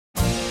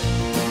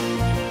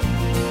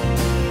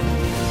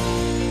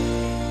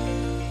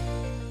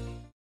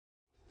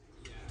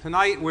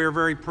Tonight, we're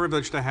very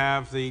privileged to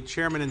have the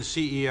chairman and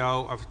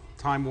CEO of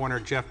Time Warner,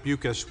 Jeff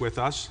Bewkes, with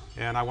us,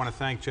 and I want to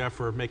thank Jeff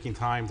for making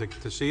time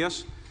to see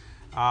us.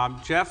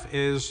 Jeff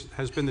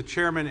has been the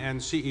chairman and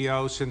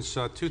CEO since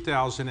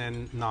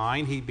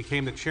 2009. He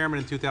became the chairman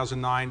in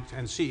 2009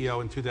 and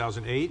CEO in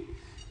 2008.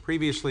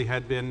 Previously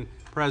had been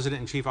president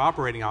and chief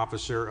operating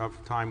officer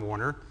of Time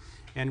Warner,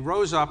 and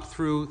rose up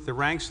through the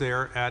ranks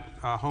there at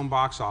home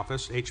box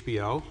office,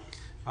 HBO.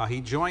 He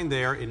joined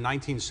there in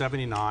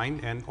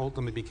 1979 and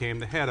ultimately became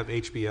the head of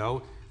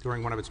HBO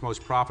during one of its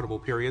most profitable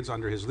periods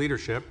under his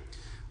leadership.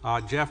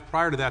 Jeff,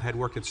 prior to that, had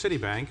worked at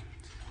Citibank,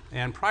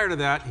 and prior to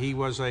that, he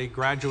was a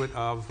graduate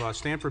of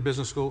Stanford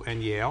Business School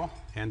and Yale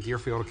and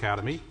Deerfield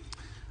Academy.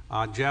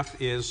 Jeff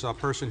is a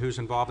person who's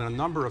involved in a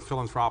number of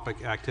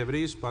philanthropic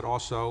activities, but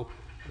also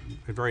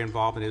very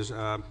involved in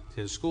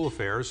his school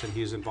affairs, and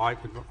he's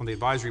involved on the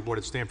advisory board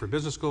at Stanford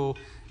Business School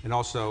and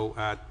also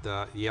at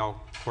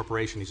Yale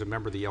Corporation. He's a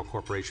member of the Yale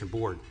Corporation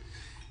board.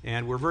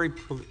 And we're very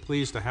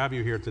pleased to have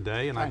you here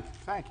today. And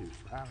thank you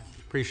for having me.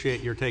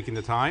 Appreciate your taking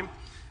the time.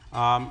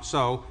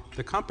 So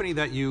the company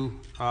that you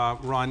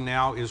run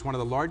now is one of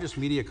the largest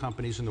media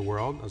companies in the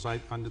world. As I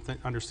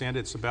understand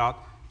it, it's about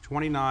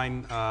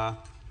 29,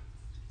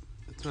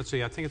 let's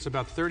see, I think it's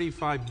about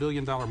 $35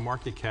 billion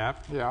market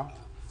cap. Yeah.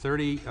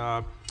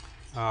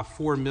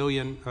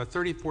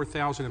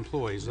 34,000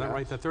 employees. Is that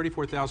right? That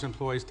 34,000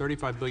 employees,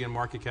 35 billion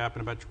market cap,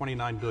 and about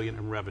 29 billion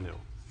in revenue.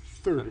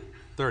 30.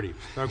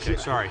 Okay,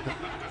 sorry.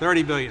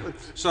 30 billion.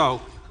 So,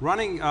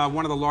 running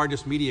one of the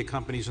largest media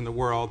companies in the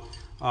world,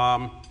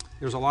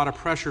 there's a lot of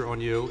pressure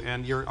on you,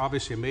 and you're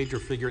obviously a major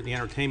figure in the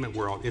entertainment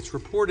world. It's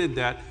reported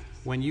that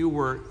when you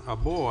were a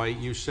boy,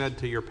 you said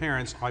to your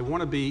parents, "I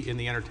want to be in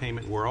the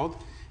entertainment world,"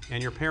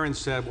 and your parents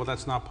said, "Well,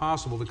 that's not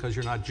possible because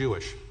you're not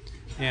Jewish."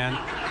 And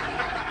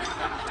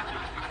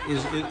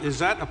is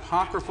that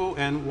apocryphal?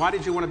 And why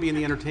did you want to be in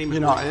the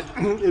entertainment world?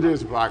 It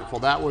is apocryphal.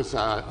 That was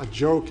a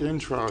joke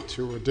intro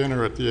to a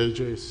dinner at the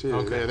AJC.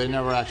 Okay. They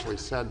never actually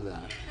said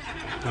that.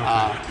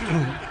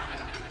 Okay.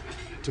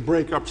 To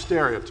break up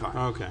stereotypes.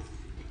 Okay.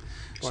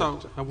 So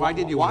why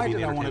did you want to be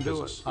in the entertainment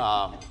business?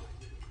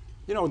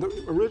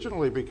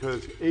 Originally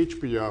because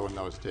HBO in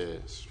those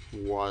days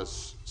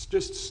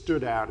just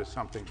stood out as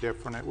something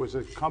different. It was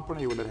a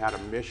company that had a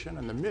mission,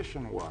 and the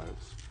mission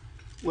was,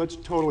 let's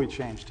totally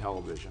change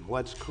television.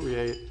 Let's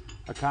create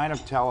a kind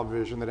of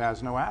television that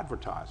has no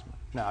advertisement.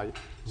 Now,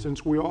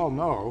 since we all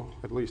know,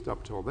 at least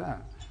up till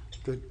then,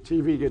 that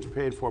TV gets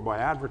paid for by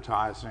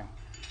advertising,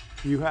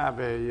 you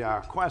have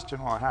a question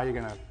on how you're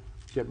going to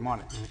get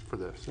money for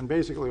this. And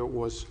basically it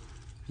was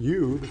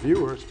you, the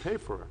viewers, pay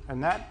for it.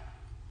 And that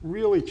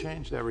really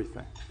changed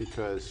everything,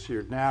 because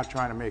you're now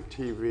trying to make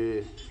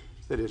TV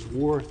that is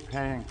worth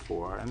paying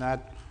for. And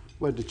that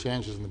led to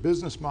changes in the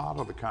business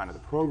model, the kind of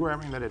the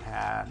programming that it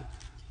had.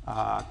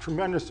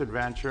 Tremendous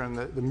adventure, and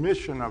the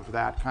mission of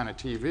that kind of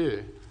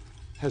TV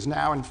has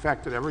now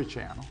infected every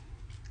channel,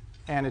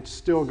 and it's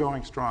still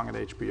going strong at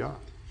HBO.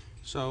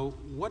 So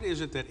what is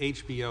it that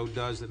HBO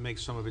does that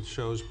makes some of its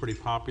shows pretty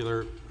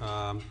popular?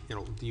 Do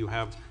you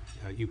have,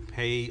 you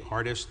pay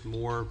artists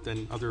more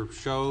than other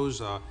shows?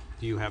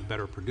 Do you have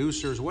better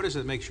producers? What is it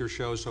that makes your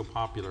shows so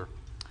popular?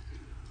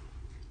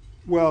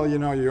 Well,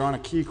 you're on a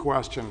key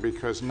question,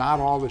 because not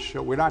all the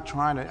shows, we're not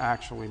trying to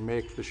actually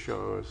make the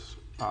shows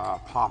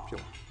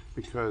popular,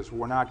 because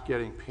we're not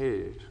getting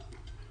paid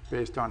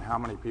based on how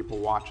many people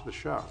watch the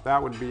show.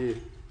 That would be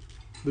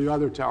the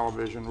other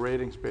television,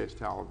 ratings-based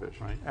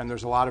television. Right. And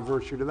there's a lot of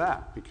virtue to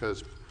that,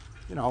 because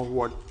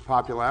what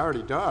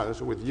popularity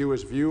does with you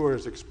as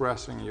viewers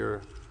expressing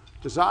your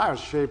desires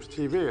shapes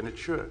TV, and it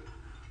should.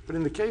 But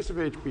in the case of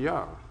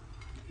HBO,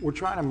 we're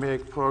trying to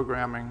make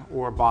programming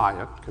or buy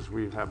it, because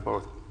we have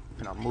both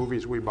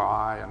movies we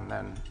buy and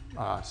then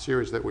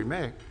series that we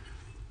make.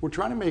 We're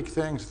trying to make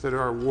things that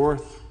are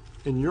worth,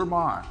 in your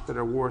mind, that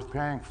are worth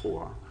paying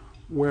for,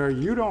 where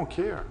you don't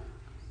care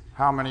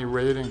how many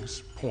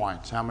ratings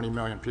points, how many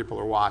million people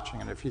are watching.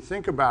 And if you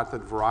think about the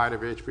variety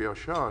of HBO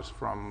shows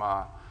from,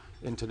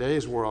 in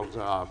today's world,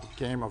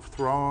 Game of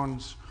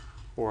Thrones,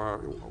 or,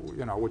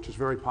 which is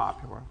very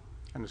popular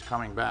and is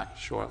coming back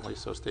shortly,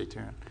 so stay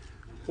tuned.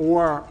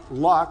 Or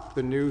Luck,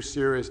 the new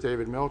series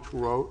David Milch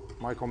wrote,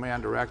 Michael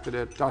Mann directed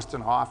it,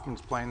 Dustin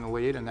Hoffman's playing the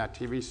lead in that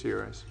TV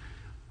series.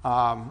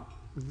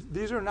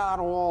 These are not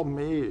all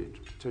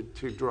made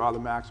to draw the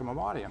maximum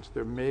audience.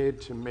 They're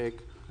made to make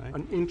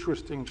an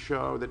interesting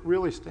show that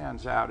really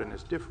stands out and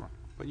is different.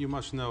 But you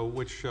must know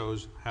which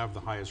shows have the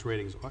highest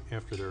ratings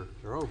after they're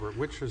over.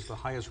 Which is the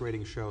highest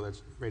rated show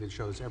that's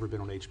ever been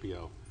on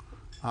HBO?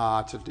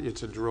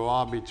 It's a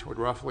draw between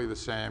roughly the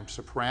same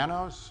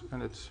Sopranos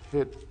in its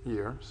hit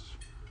years,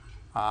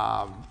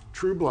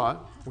 True Blood,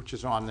 which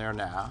is on there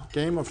now,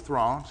 Game of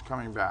Thrones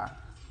coming back.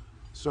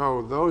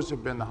 So those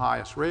have been the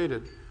highest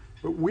rated.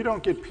 But we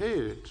don't get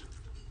paid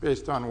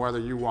based on whether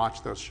you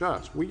watch those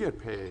shows. We get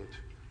paid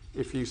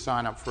if you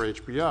sign up for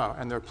HBO.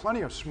 And there are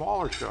plenty of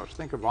smaller shows.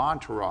 Think of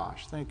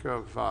Entourage. Think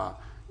of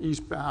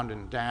Eastbound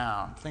and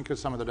Down. Think of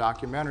some of the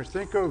documentaries.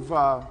 Think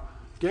of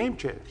Game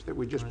Change that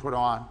we just put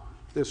on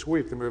this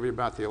week, the movie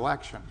about the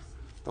election,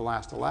 the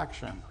last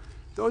election.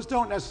 Those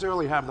don't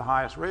necessarily have the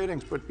highest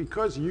ratings, but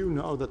because you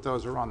know that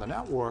those are on the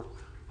network,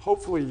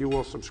 hopefully you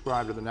will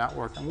subscribe to the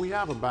network. And we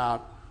have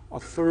about a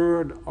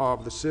third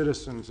of the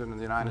citizens in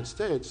the United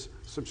States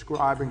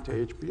subscribing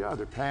to HBO.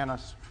 They're paying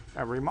us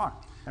every month.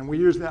 And we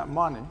use that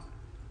money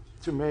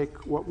to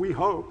make what we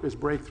hope is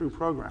breakthrough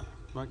programming.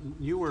 But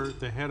you were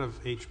the head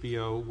of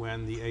HBO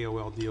when the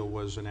AOL deal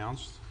was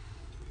announced?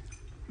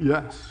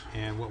 Yes.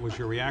 And what was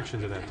your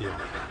reaction to that deal?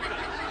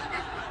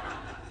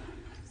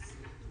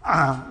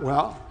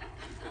 Well,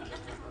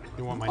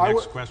 you want my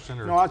next question?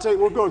 Or? No, I'll tell you,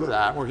 we'll go to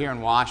that. We're here in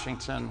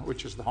Washington,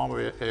 which is the home of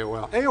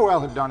AOL.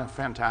 AOL had done a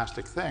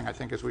fantastic thing, I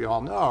think, as we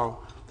all know.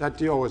 That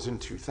deal was in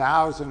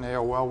 2000.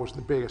 AOL was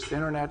the biggest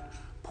internet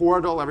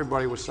portal.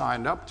 Everybody was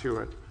signed up to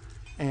it.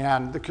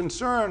 And the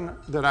concern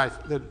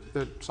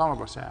that some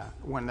of us had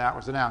when that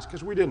was announced,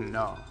 because we didn't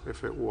know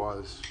if it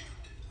was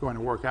going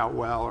to work out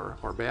well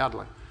or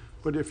badly,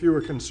 but if you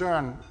were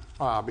concerned,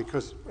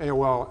 because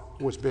AOL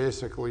was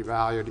basically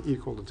valued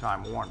equal to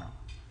Time Warner.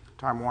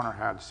 Time Warner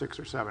had 6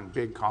 or 7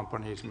 big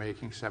companies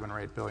making $7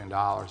 or $8 billion.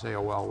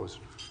 AOL was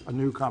a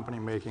new company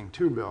making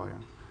 $2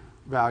 billion,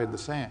 valued the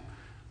same.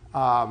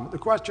 The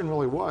question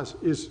really was,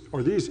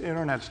 are these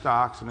internet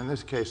stocks, and in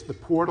this case, the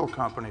portal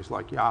companies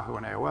like Yahoo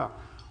and AOL,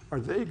 are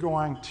they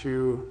going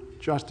to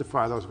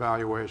justify those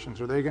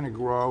valuations? Are they going to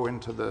grow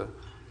into the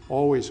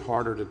always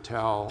harder to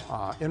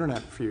tell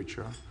internet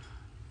future?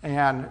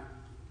 And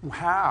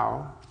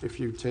how, if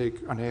you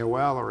take an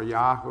AOL or a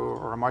Yahoo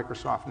or a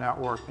Microsoft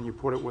network and you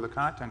put it with a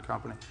content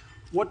company,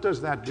 what does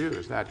that do?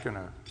 Is that going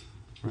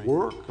to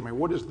work? I mean,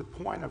 what is the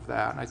point of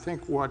that? And I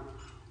think what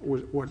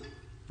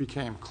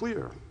became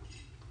clear,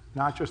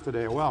 not just at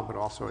AOL, but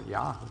also at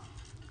Yahoo,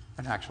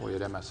 and actually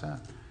at MSN,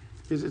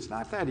 is it's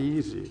not that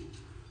easy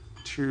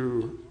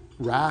to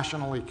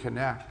rationally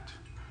connect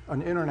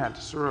an internet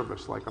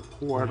service like a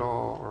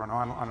portal or an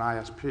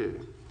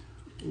ISP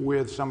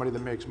with somebody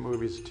that makes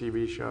movies,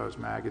 TV shows,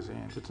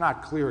 magazines. It's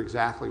not clear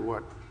exactly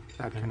what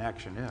that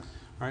connection is.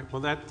 All right,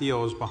 well, that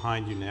deal is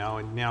behind you now,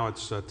 and now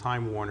it's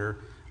Time Warner.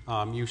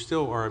 You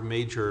still are a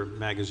major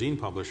magazine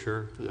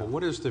publisher. Yeah. Well,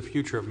 what is the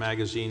future of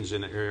magazines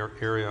in an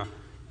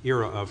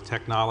era of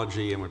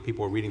technology and when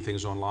people are reading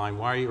things online?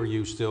 Why are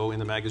you still in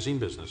the magazine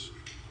business?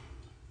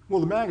 Well,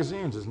 the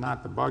magazines is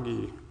not the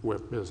buggy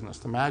whip business.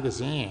 The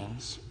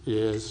magazines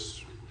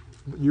is,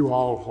 you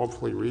all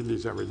hopefully read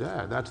these every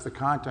day. That's the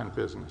content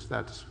business.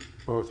 That's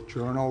both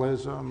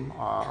journalism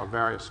of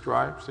various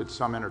stripes. It's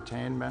some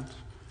entertainment.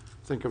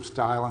 Think of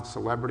style and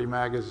celebrity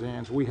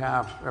magazines. We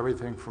have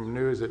everything from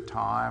news at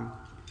Time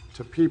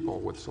to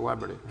People with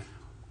celebrity.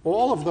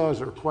 All of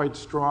those are quite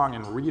strong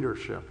in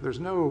readership.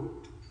 There's no,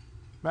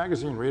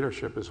 magazine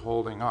readership is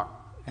holding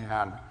up,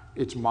 and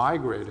it's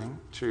migrating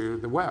to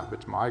the web.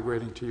 It's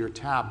migrating to your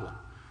tablet.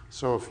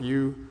 So if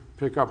you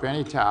pick up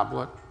any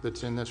tablet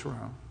that's in this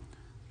room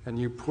and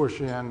you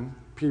push in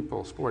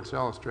People, Sports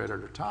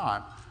Illustrated, or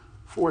Time,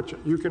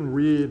 you can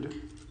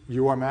read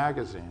your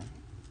magazine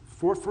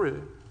for free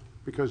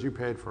because you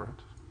paid for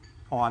it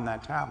on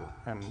that tablet.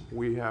 And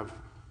we have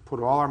put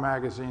all our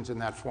magazines in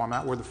that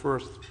format. We're the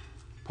first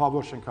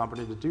publishing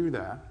company to do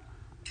that.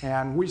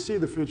 And we see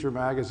the future of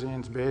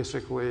magazines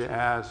basically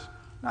as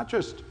not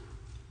just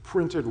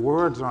printed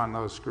words on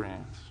those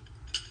screens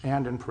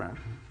and in print,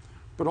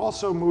 but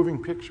also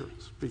moving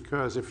pictures.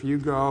 Because if you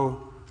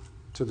go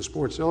to the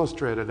Sports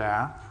Illustrated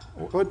app,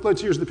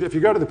 let's use if you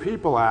go to the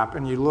People app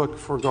and you look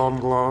for Golden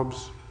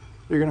Globes,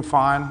 you're going to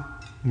find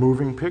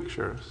moving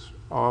pictures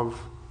of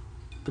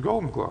the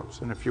Golden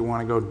Globes. And if you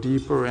want to go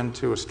deeper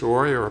into a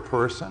story or a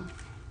person,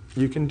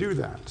 you can do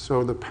that.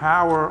 So the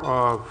power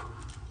of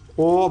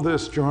all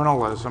this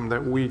journalism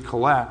that we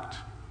collect,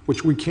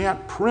 which we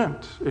can't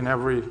print in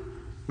every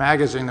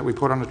magazine that we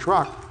put on the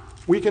truck,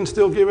 we can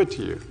still give it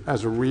to you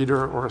as a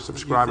reader or a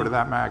subscriber to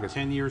that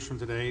magazine. 10 years from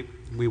today,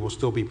 we will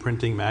still be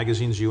printing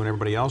magazines, you and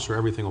everybody else, or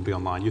everything will be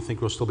online? You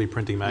think we'll still be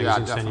printing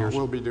magazines 10 years? Yeah, definitely.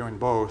 We'll be doing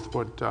both,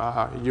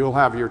 but you'll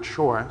have your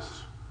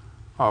choice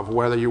of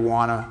whether you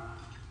want to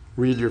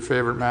read your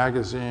favorite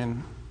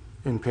magazine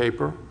in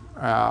paper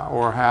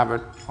or have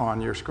it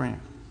on your screen.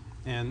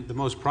 And the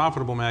most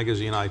profitable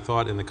magazine, I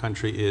thought, in the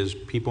country is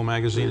People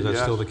magazine. Is that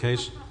still the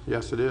case?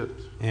 Yes, it is.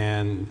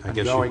 And I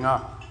guess going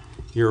up.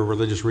 You're a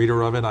religious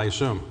reader of it, I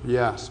assume?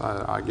 Yes,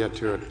 I get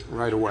to it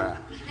right away.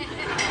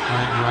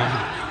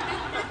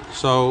 Right.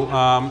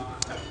 So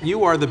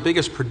you are the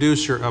biggest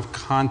producer of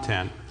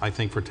content, I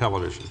think, for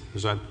television.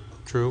 Is that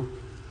true?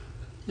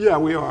 Yeah,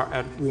 we are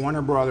at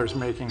Warner Brothers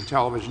making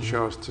television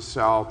shows to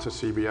sell to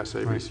CBS,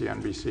 ABC,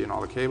 NBC, and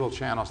all the cable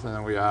channels. And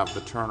then we have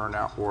the Turner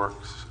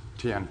Networks,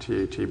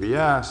 TNT,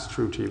 TBS,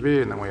 True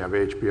TV, and then we have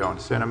HBO and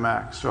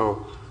Cinemax.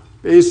 So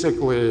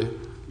basically,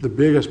 the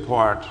biggest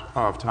part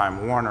of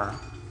Time Warner,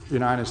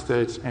 United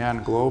States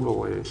and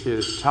globally,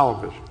 is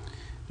television.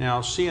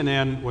 Now,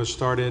 CNN was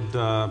started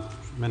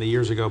many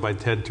years ago by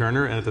Ted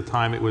Turner, and at the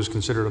time it was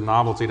considered a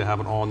novelty to have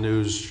an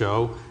all-news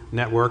show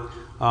network.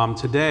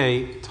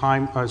 Today,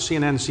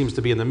 CNN seems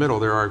to be in the middle.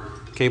 There are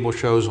cable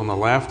shows on the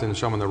left and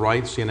some on the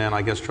right. CNN,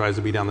 I guess, tries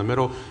to be down the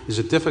middle. Is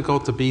it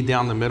difficult to be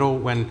down the middle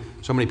when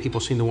so many people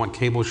seem to want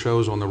cable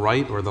shows on the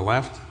right or the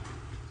left?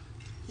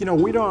 You know,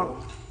 we don't,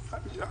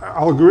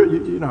 I'll agree,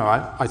 you know,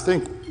 I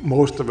think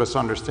most of us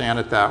understand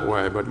it that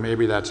way, but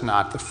maybe that's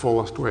not the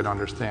fullest way to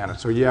understand it.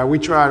 So yeah, we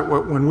try,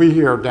 when we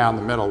hear down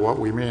the middle, what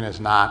we mean is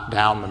not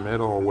down the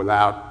middle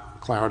without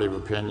clarity of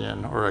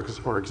opinion or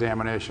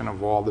examination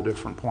of all the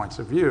different points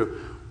of view.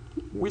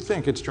 We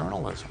think it's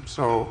journalism.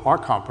 So our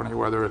company,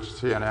 whether it's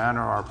CNN or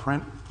our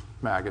print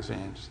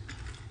magazines,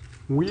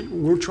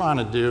 we're trying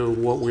to do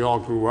what we all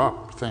grew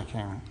up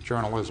thinking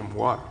journalism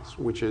was,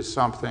 which is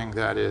something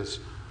that is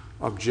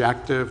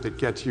objective, that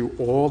gets you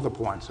all the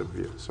points of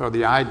view. So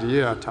the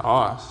idea to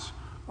us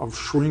of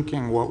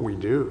shrinking what we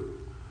do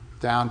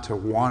down to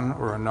one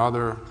or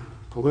another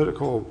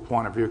political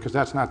point of view, because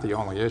that's not the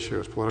only issue,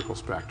 is political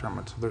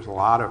spectrum. There's a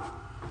lot of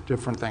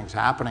different things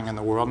happening in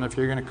the world, and if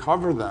you're going to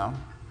cover them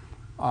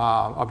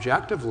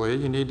objectively,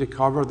 you need to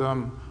cover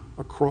them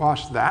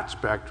across that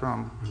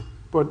spectrum.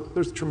 But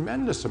there's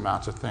tremendous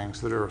amounts of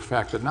things that are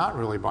affected, not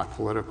really by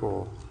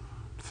political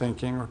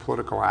thinking or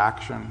political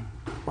action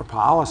or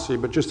policy,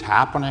 but just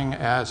happening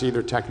as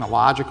either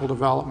technological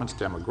developments,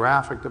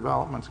 demographic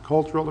developments,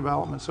 cultural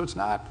developments. So it's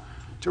not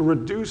to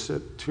reduce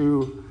it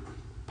to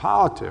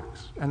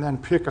politics and then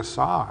pick a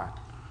side.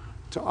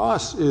 To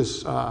us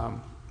is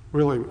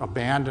really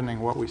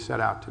abandoning what we set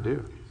out to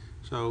do.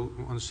 So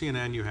on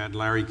CNN, you had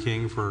Larry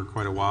King for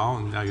quite a while,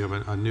 and now you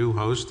have a new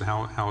host.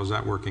 How is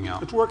that working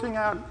out? It's working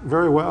out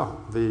very well.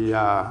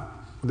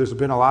 There's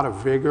been a lot of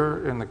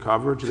vigor in the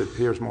coverage that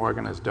Piers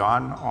Morgan has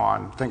done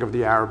on, think of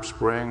the Arab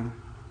Spring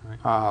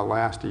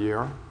last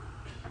year.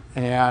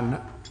 And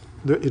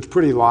it's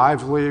pretty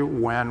lively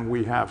when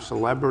we have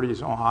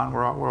celebrities on.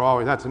 We're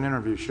always, that's an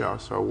interview show,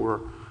 so we're,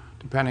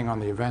 depending on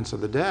the events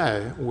of the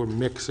day, we're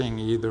mixing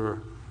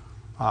either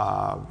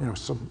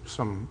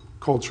some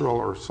cultural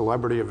or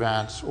celebrity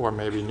events or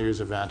maybe news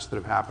events that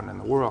have happened in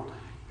the world.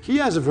 He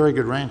has a very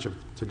good range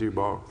to do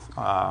both.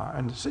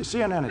 And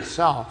CNN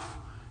itself,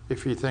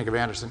 if you think of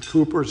Anderson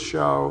Cooper's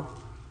show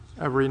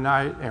every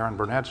night, Aaron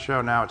Burnett's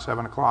show now at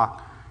 7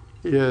 o'clock,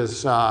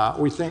 is,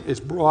 we think, is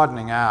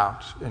broadening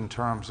out in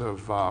terms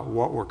of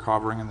what we're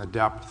covering and the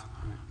depth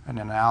and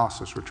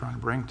analysis we're trying to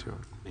bring to it.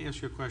 Let me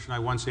ask you a question I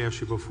once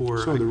asked you before.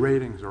 So the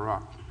ratings are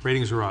up.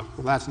 Ratings are up.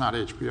 Well, that's not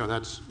HBO.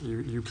 That's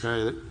you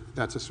pay.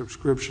 That's a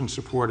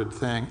subscription-supported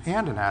thing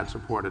and an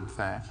ad-supported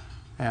thing,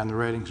 and the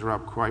ratings are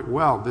up quite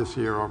well this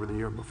year over the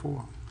year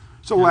before.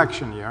 It's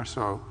election year,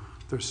 so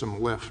there's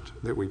some lift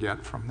that we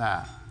get from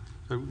that.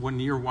 So when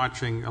you're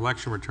watching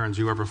election returns,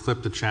 you ever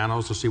flip the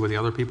channels to see what the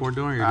other people are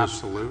doing? Or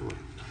Absolutely.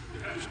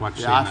 Just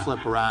watch yeah, I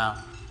flip around,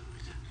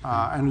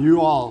 and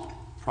you all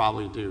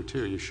probably do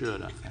too. You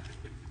should, I think.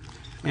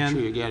 Make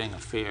sure you're getting a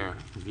fair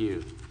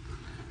view.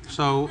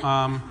 So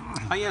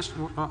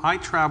I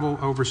travel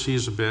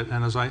overseas a bit,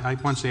 and as I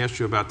once asked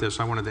you about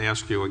this, I wanted to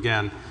ask you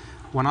again.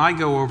 When I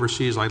go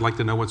overseas, I'd like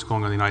to know what's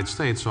going on in the United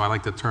States, so I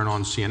like to turn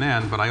on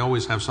CNN, but I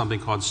always have something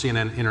called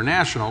CNN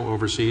International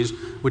overseas,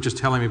 which is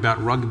telling me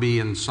about rugby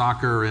and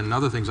soccer and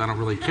other things I don't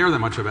really care that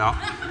much about.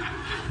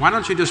 Why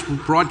don't you just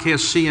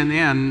broadcast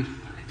CNN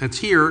that's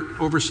here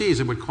overseas?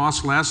 It would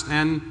cost less,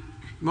 and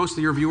most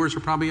of your viewers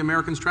are probably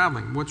Americans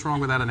traveling. What's wrong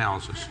with that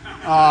analysis?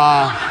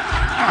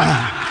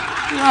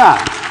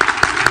 Yeah.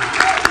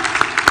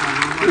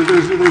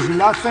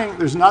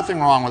 There's nothing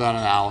wrong with that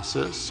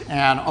analysis,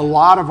 and a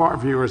lot of our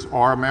viewers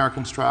are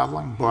Americans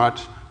traveling,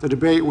 but the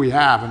debate we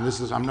have,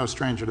 and I'm no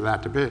stranger to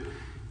that debate,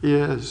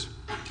 is,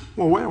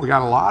 well, we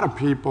got a lot of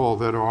people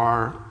that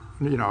are,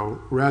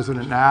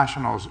 resident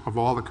nationals of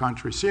all the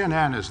countries.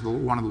 CNN is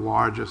one of the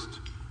largest,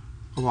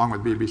 along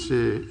with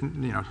BBC,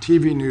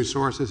 TV news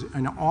sources,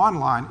 and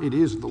online it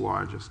is the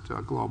largest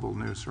global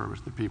news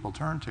service that people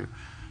turn to.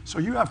 So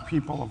you have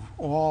people of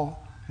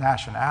all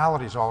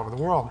nationalities all over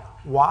the world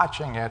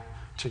watching it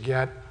to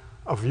get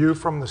a view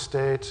from the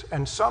States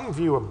and some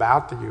view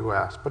about the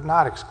US, but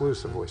not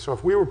exclusively. So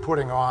if we were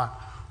putting on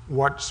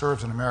what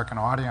serves an American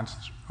audience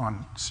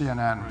on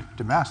CNN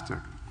domestic,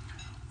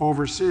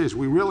 overseas,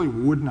 we really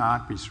would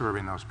not be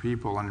serving those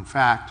people. And in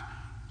fact,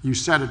 you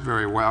said it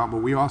very well, but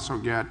we also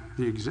get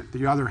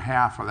the other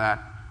half of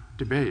that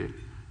debate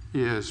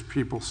is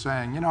people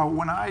saying,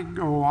 when I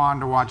go on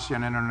to watch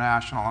CNN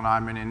International and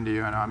I'm in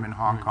India and I'm in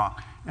Hong Kong,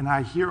 and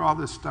I hear all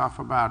this stuff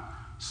about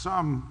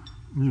some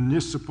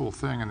municipal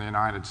thing in the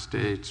United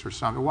States or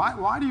something,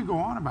 why do you go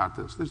on about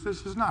this?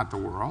 This is not the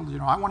world.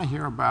 I want to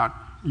hear about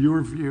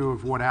your view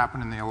of what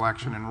happened in the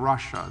election in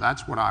Russia.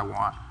 That's what I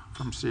want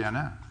from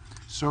CNN.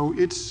 So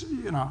it's,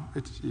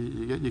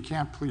 you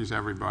can't please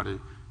everybody,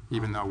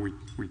 even though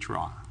we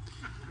try.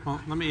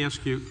 Well, let me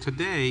ask you,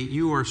 today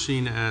you are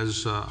seen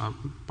as,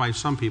 by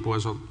some people,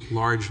 as a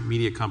large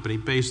media company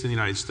based in the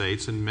United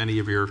States, and many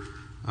of your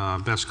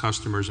best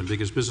customers and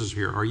biggest businesses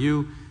here. Are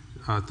you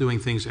doing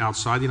things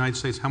outside the United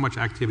States? How much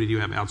activity do you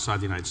have outside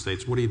the United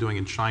States? What are you doing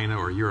in China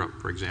or Europe,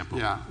 for example?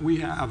 Yeah, we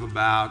have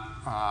about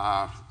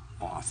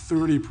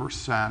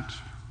 30%,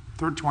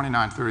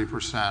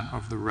 30%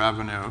 of the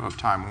revenue of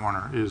Time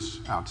Warner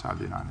is outside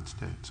the United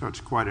States. So it's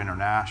quite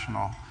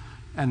international.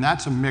 And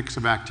that's a mix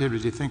of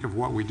activities. You think of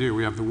what we do.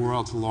 We have the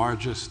world's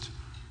largest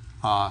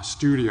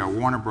studio,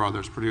 Warner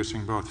Brothers,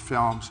 producing both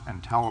films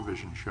and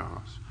television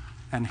shows.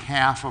 And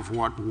half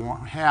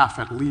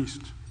at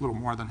least, a little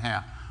more than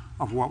half,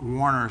 of what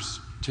Warner's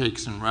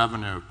takes in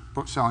revenue,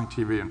 selling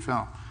TV and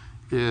film,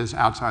 is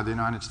outside the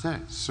United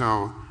States.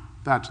 So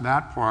that's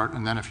that part.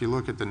 And then if you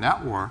look at the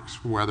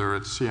networks, whether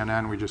it's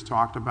CNN we just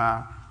talked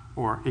about,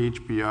 or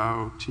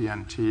HBO,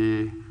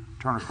 TNT,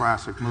 Turner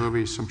Classic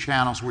Movies, some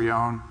channels we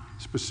own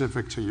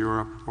specific to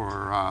Europe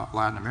or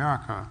Latin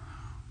America,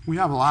 we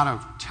have a lot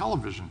of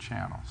television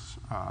channels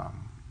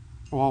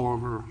all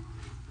over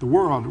the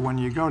world. When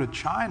you go to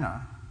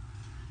China,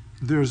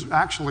 there's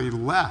actually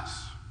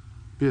less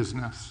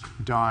business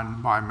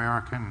done by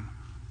American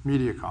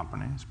media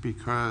companies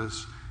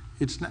because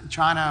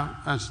China,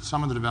 as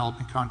some of the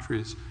developing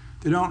countries,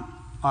 they don't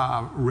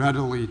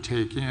readily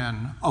take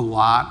in a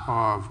lot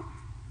of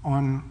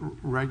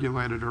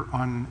unregulated or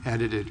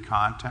unedited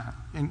content,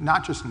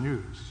 not just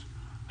news,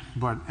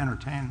 but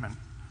entertainment.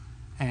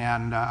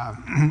 And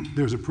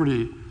there's a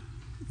pretty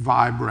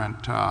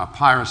vibrant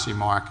piracy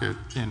market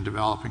in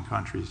developing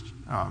countries,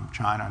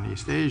 China and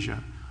East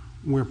Asia,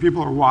 where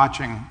people are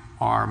watching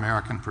our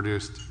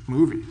American-produced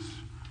movies.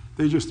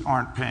 They just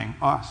aren't paying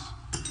us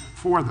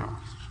for those.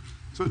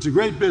 So it's a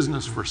great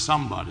business for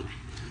somebody.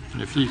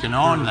 And if you can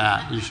own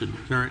that, you should.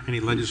 Is there any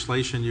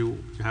legislation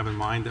you have in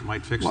mind that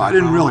might fix that? Well, I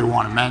didn't really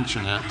want to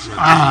mention it.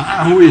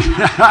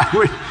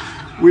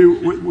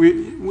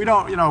 We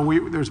don't, you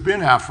know, there's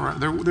been effort.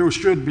 There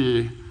should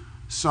be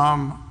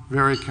some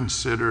very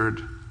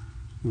considered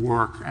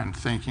work and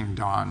thinking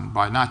done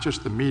by not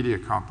just the media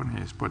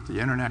companies, but the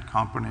internet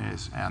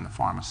companies and the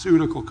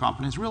pharmaceutical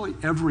companies, really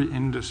every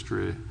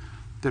industry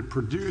that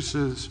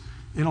produces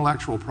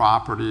intellectual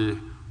property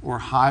or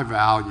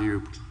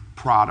high-value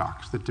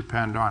products that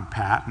depend on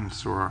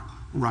patents or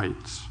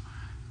rights.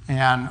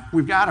 And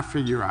we've got to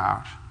figure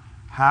out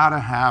how to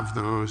have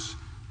those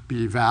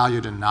be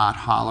valued and not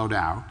hollowed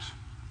out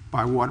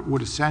by what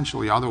would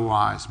essentially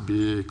otherwise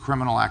be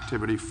criminal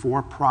activity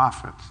for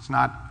profit.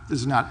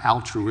 This is not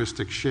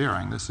altruistic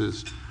sharing. This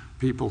is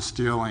people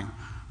stealing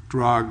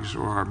drugs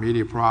or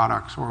media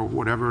products or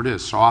whatever it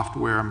is,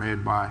 software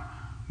made by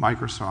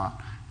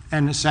Microsoft,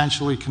 and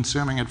essentially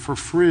consuming it for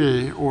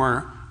free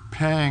or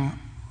paying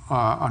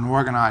an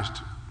organized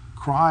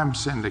crime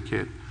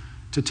syndicate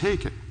to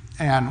take it.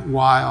 And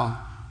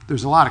while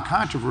there's a lot of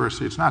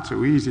controversy, it's not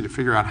so easy to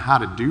figure out how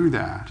to do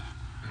that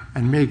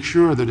and make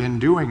sure that in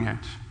doing it,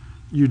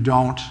 you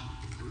don't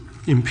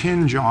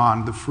impinge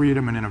on the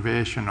freedom and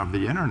innovation of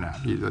the internet.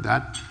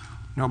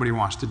 Nobody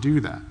wants to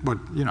do that. But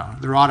you know,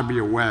 there ought to be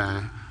a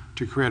way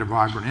to create a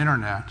vibrant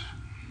internet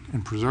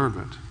and preserve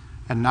it,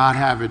 and not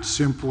have it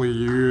simply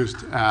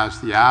used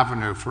as the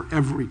avenue for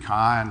every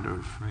kind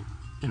of,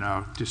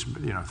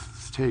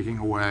 taking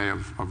away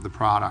of the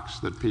products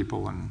that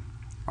people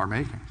are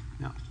making.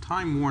 Now,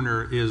 Time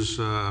Warner is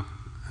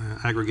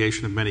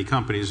aggregation of many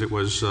companies. It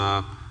was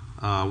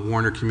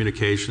Warner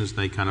Communications.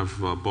 They kind of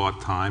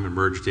bought Time and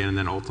merged in, and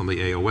then ultimately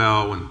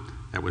AOL, and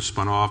that was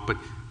spun off. But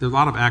there are a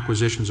lot of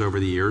acquisitions over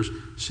the years.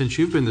 Since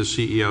you've been the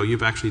CEO,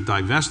 you've actually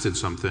divested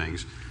some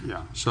things.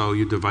 Yeah. So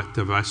you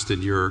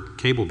divested your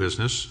cable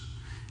business,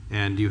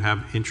 and you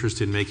have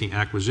interest in making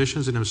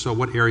acquisitions. And if so,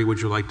 what area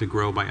would you like to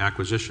grow by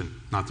acquisition?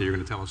 Not that you're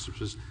going to tell us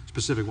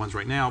specific ones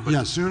right now, but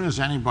yeah, as soon as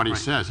anybody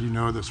says, you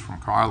know this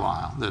from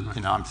Carlisle,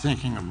 that I'm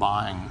thinking of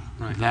buying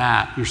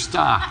that, your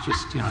stock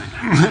just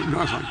it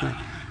goes like that.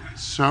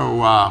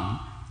 So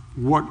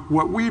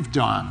what we've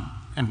done,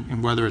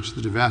 and whether it's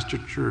the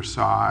divestiture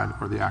side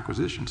or the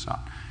acquisition side,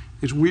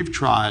 is we've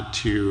tried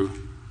to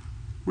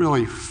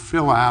really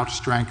fill out,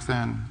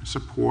 strengthen,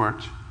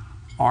 support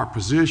our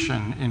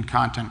position in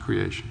content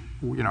creation.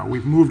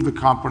 We've moved the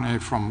company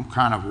from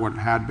kind of what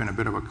had been a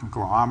bit of a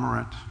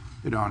conglomerate,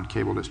 on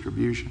cable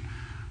distribution,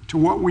 to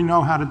what we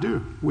know how to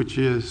do, which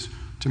is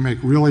to make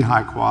really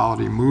high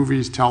quality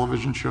movies,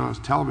 television shows,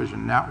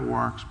 television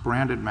networks,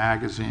 branded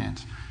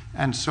magazines.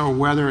 And so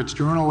whether it's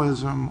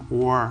journalism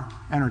or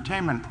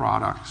entertainment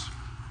products,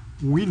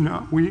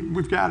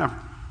 we've got a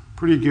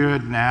pretty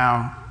good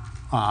now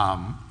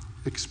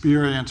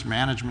experienced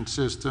management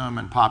system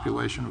and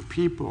population of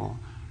people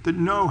that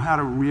know how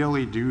to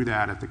really do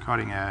that at the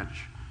cutting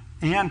edge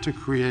and to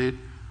create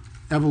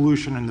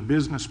evolution in the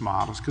business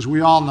models, because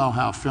we all know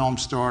how film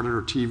started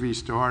or TV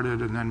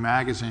started and then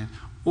magazine.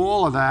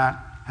 All of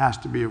that has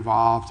to be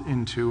evolved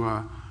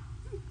into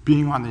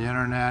being on the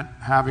internet,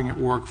 having it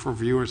work for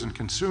viewers and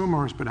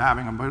consumers, but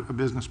having a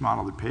business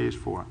model that pays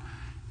for it.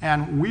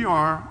 And we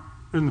are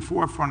in the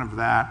forefront of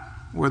that,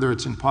 whether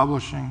it's in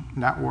publishing,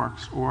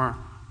 networks, or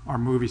our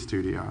movie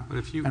studio.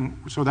 And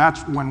so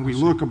that's when we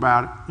look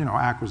about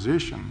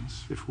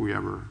acquisitions, if we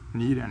ever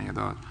need any of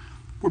those,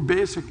 we're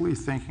basically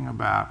thinking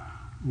about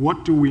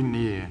what do we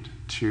need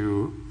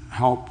to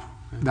help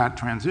that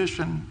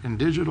transition in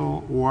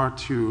digital, or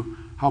to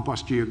help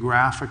us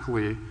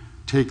geographically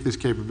take this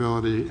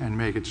capability and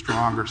make it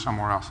stronger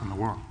somewhere else in the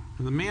world.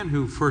 The man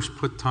who first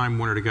put Time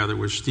Warner together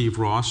was Steve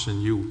Ross,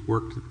 and you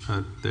worked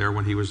there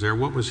when he was there.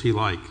 What was he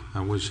like?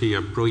 Was he a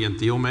brilliant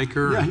deal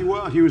maker? Yeah, he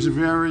was. He was a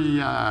very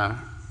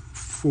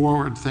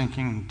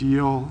forward-thinking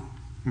deal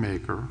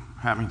maker,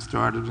 having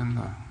started in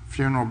the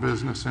funeral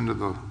business, into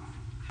the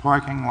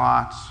parking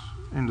lots,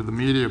 into the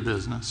media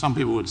business. Some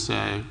people would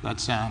say that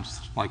sounds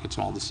like it's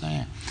all the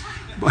same.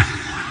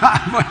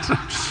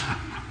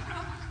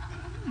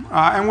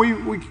 And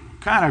we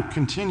kind of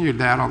continued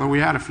that, although we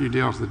had a few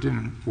deals that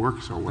didn't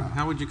work so well.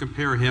 How would you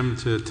compare him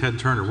to Ted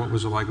Turner? What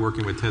was it like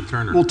working with Ted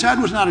Turner? Well, Ted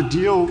was not a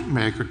deal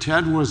maker.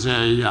 Ted was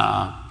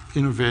a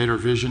innovator,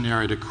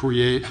 visionary to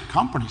create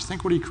companies.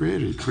 Think what he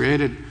created. He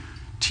created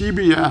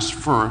TBS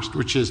first,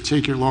 which is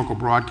take your local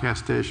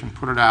broadcast station,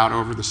 put it out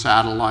over the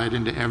satellite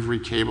into every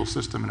cable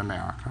system in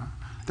America.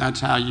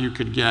 That's how you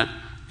could get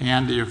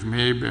Andy of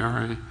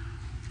Mayberry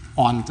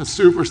on the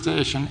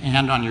Superstation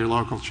and on your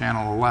local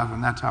Channel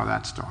 11. That's how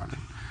that started.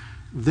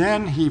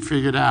 Then he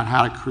figured out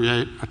how to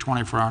create a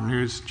 24-hour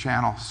news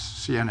channel,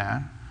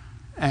 CNN.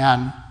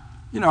 And,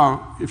 you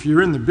know, if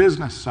you're in the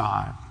business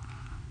side,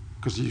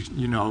 because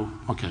you know,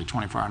 okay,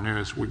 24-hour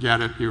news, we get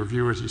it, your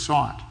viewers, you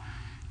saw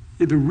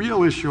it. The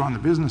real issue on the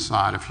business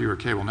side, if you were a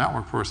cable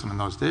network person in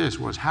those days,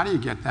 was how do you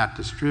get that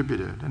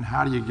distributed, and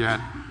how do you get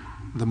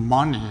the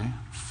money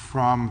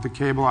from the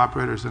cable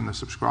operators and the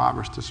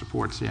subscribers to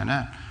support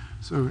CNN?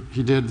 So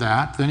he did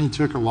that. Then he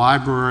took a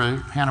library,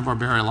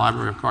 Hanna-Barbera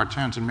library of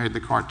cartoons, and made the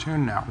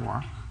Cartoon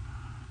Network,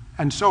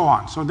 and so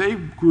on. So they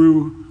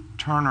grew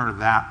Turner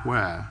that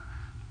way,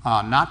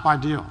 not by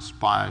deals,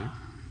 by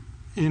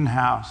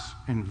in-house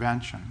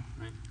invention.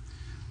 Right.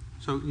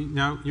 So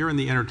now you're in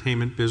the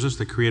entertainment business,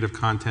 the creative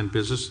content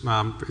business.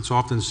 It's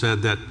often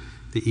said that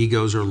the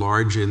egos are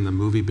large in the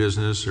movie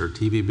business or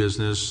TV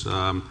business.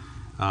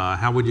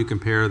 How would you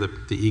compare the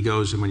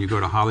egos when you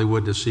go to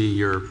Hollywood to see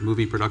your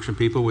movie production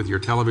people with your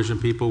television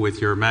people, with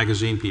your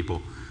magazine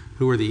people?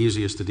 Who are the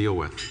easiest to deal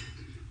with?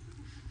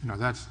 You know,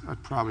 I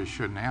probably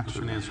shouldn't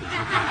answer. Okay. All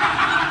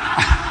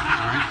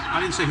right. I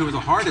didn't say who was the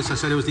hardest. I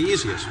said it was the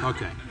easiest.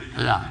 Okay.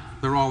 Yeah.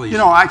 They're all easy. You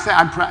know,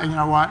 you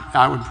know what?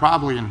 I would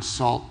probably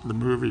insult the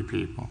movie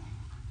people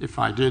if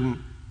I didn't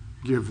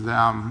give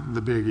them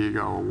the Big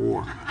Ego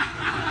Award.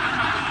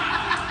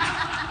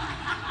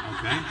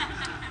 Okay.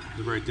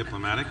 They're very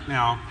diplomatic.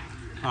 Now,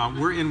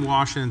 we're in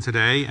Washington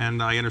today,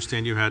 and I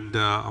understand you had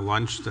a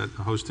lunch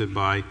hosted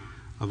by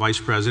a vice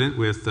president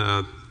with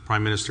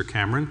Prime Minister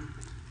Cameron,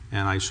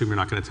 and I assume you're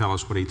not going to tell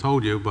us what he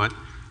told you, but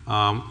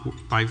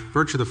by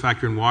virtue of the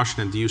fact you're in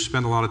Washington, do you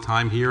spend a lot of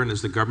time here, and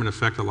does the government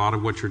affect a lot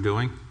of what you're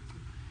doing?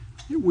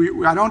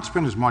 I don't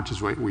spend as much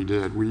as we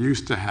did. We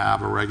used to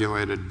have a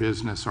regulated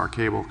business, our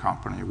cable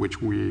company,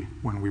 which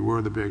when we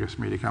were the biggest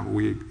media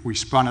company, we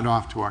spun it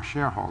off to our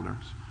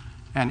shareholders.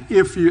 And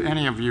if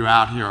any of you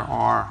out here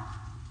are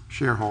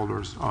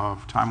shareholders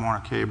of Time Warner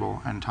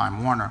Cable and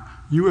Time Warner,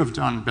 you have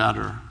done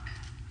better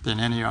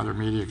than any other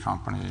media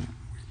company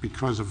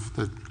because of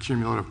the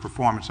cumulative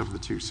performance of the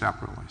two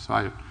separately. So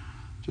I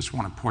just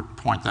want to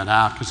point that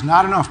out, because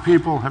not enough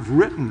people have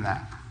written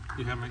that.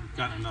 You haven't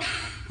gotten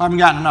enough. I haven't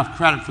gotten enough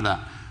credit for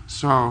that.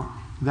 So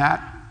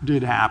that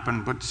did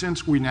happen, but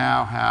since we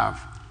now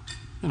have,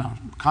 you know,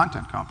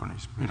 content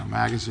companies, you know,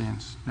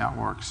 magazines,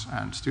 networks,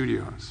 and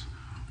studios,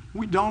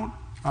 we're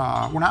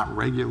not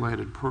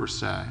regulated per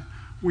se.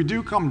 We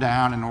do come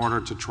down in order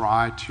to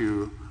try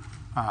to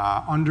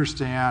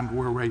understand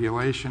where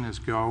regulation is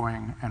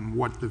going and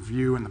what the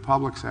view in the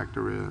public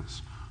sector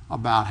is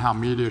about how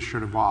media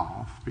should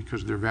evolve,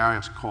 because there are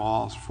various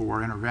calls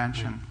for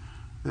intervention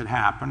that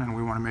happen, and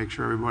we want to make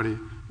sure everybody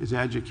is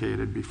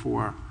educated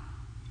before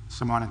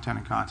some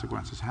unintended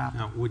consequences happen.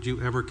 Now, would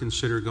you ever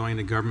consider going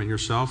to government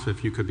yourself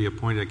if you could be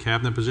appointed a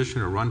cabinet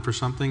position or run for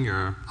something?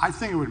 Or? I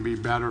think it would be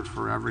better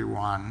for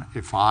everyone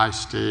if I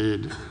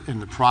stayed in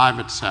the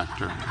private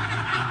sector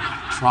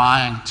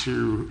trying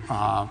to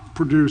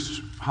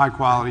produce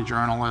high-quality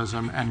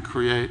journalism and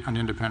create an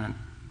independent,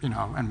 you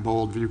know, and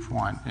bold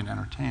viewpoint in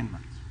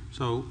entertainment.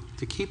 So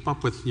to keep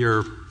up with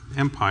your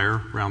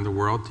empire around the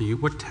world,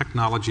 what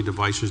technology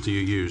devices do you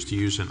use? Do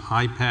you use an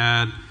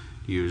iPad?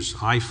 Do you use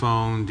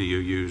iPhone? Do you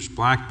use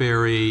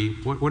BlackBerry?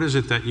 What is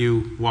it that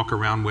you walk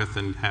around with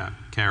and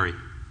carry?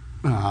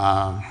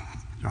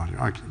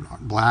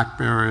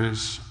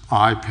 Blackberries,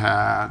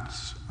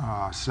 iPads,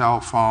 cell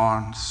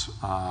phones,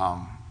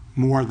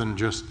 more than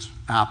just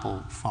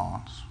Apple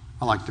phones.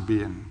 I like to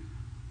be in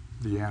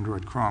the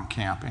Android Chrome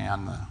camp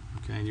and the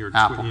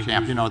Apple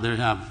camp. You know, they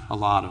have a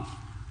lot of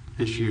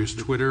issues. You use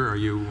Twitter? Are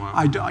you?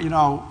 You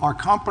know, our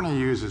company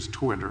uses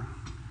Twitter.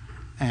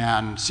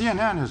 And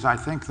CNN is, I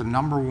think, the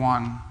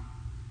 #1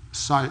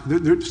 site.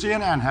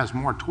 CNN has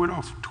more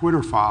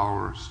Twitter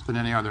followers than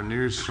any other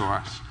news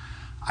source.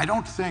 I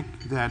don't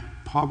think that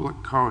public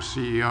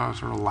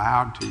co-CEOs are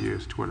allowed to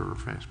use Twitter or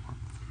Facebook.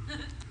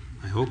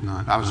 I hope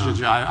not. That was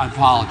I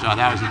apologize.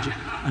 That was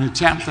an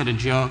attempt at a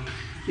joke.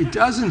 It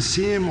doesn't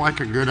seem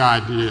like a good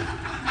idea.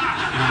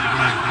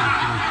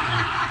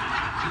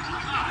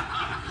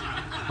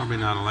 Probably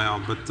not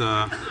allowed, but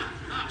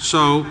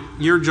So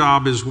your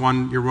job is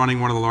you're running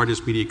one of the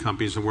largest media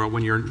companies in the world.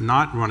 When you're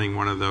not running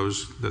one of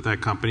those, that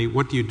company,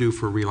 what do you do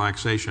for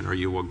relaxation? Are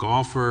you a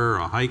golfer,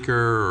 a hiker,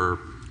 or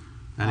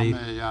any?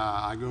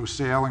 I go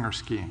sailing or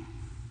skiing.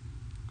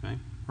 Okay.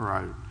 Or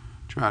I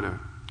try to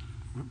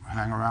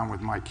hang around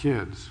with my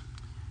kids.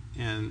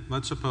 And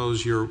let's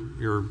suppose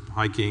you're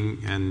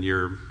hiking and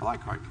I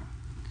like hiking.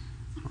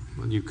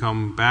 you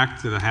come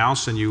back to the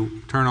house and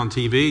you turn on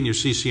TV and you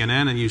see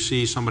CNN and you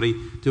see somebody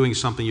doing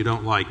something you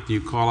don't like. Do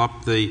you call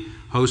up the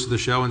host of the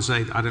show and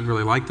say, I didn't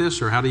really like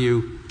this? Or how do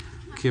you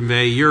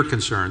convey your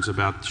concerns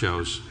about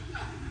shows?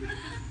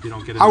 You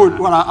don't get into that.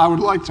 Well, I would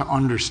like to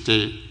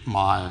understate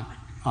my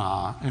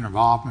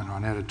involvement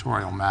on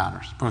editorial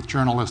matters, both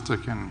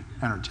journalistic and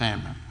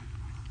entertainment.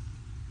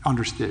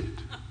 Understate.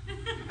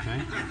 Okay.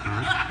 All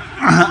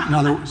right. In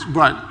other words,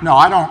 but no,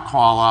 I don't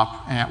call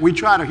up. And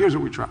here's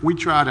what we try. We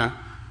try to,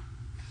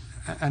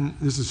 and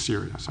this is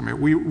serious. I mean,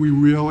 we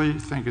really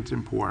think it's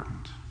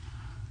important.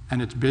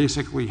 And it's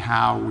basically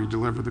how we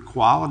deliver the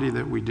quality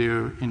that we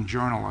do in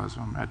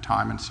journalism at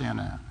Time and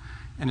CNN.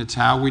 And it's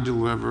how we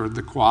deliver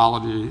the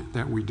quality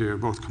that we do,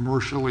 both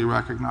commercially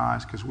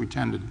recognized, because we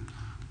tend to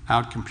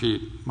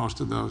outcompete most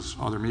of those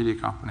other media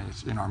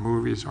companies in our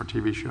movies, our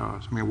TV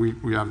shows. I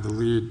mean, we have the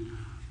lead,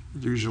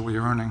 usually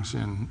earnings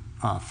in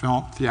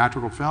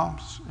theatrical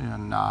films,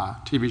 in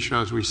TV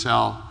shows we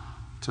sell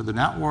to the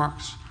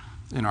networks,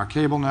 in our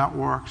cable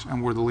networks,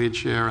 and we're the lead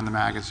share in the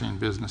magazine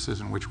businesses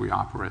in which we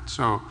operate.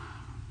 So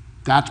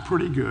that's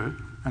pretty good,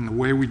 and the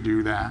way we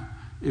do that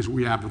is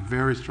we have a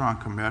very strong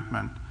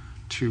commitment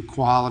to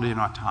quality and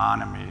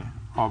autonomy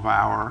of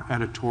our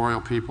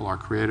editorial people, our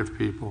creative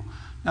people.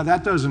 Now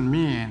that doesn't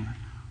mean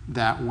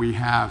that we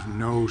have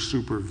no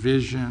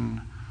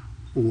supervision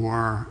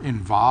or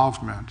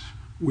involvement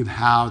with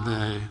how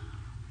they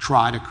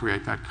try to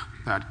create that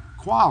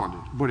quality.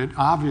 But it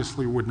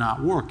obviously would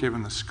not work,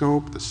 given the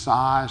scope, the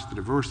size, the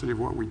diversity of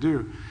what we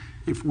do,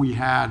 if we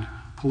had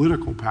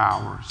political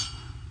powers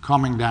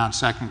coming down,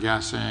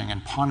 second-guessing,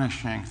 and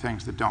punishing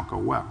things that don't go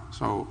well.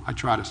 So I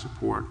try to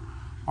support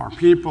our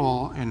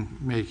people in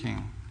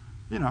making,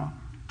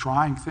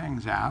 trying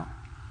things out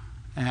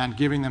and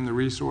giving them the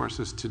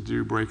resources to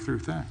do breakthrough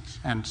things.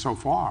 And so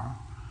far,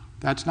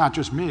 that's not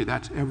just me,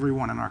 that's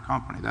everyone in our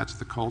company. That's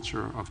the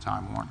culture of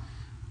Time Warner.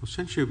 Well,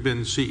 since you've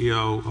been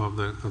CEO of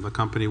the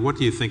company, what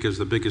do you think is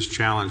the biggest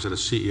challenge that a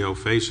CEO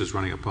faces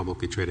running a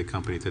publicly traded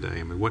company today?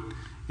 I mean, what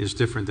is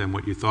different than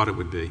what you thought it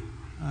would be?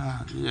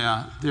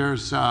 Yeah,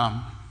 there's,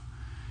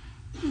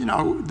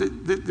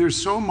 there's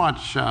so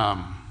much,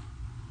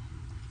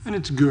 and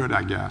it's good,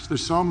 I guess.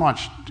 There's so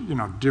much,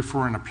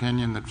 different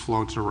opinion that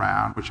floats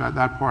around,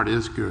 that part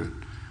is good.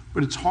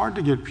 But it's hard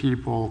to get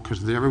people,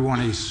 because everyone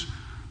is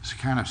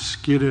kind of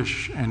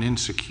skittish and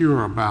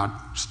insecure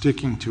about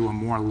sticking to a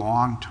more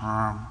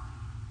long-term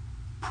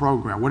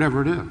program,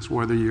 whatever it is,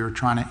 whether you're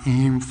trying to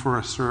aim for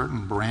a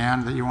certain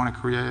brand that you want to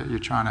create, you're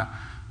trying to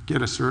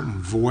get a certain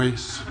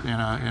voice in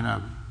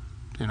a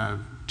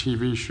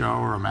TV show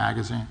or a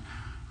magazine,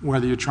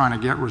 whether you're trying to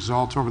get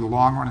results over the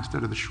long run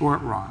instead of the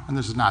short run. And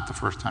this is not the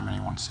first time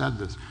anyone said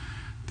this.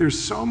 There's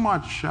so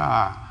much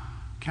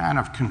kind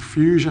of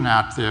confusion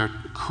out there.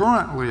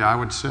 Currently, I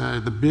would say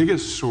the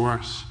biggest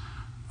source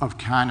of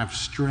kind of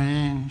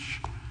strange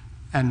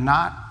and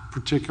not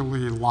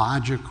particularly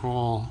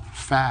logical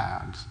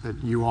fads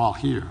that you all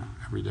hear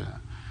every day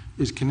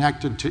is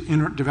connected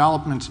to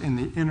developments in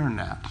the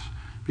internet.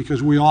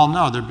 Because we all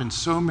know there have been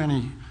so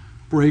many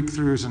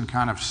breakthroughs and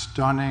kind of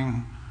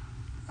stunning,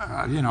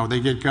 they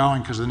get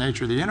going because of the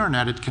nature of the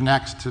internet. It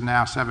connects to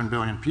now 7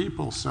 billion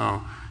people.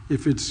 So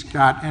if it's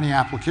got any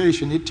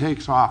application, it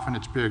takes off and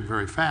it's big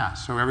very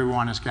fast. So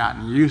everyone has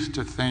gotten used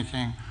to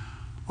thinking,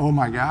 oh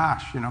my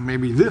gosh,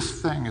 maybe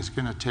this thing is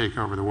going to take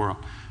over the world.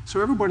 So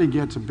everybody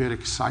gets a bit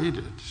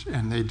excited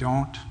and they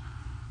don't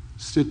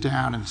sit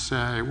down and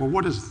say, well,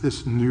 what does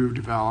this new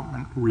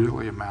development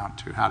really amount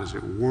to? How does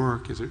it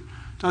work?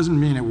 Doesn't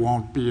mean it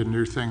won't be a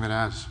new thing that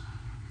has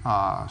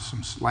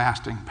some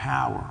lasting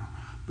power.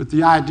 But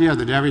the idea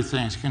that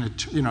everything's going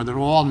to, that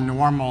all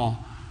normal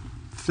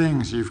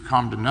things you've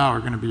come to know are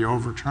going to be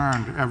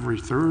overturned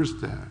every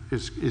Thursday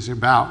is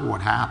about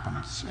what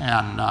happens.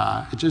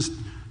 And it just,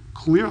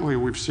 clearly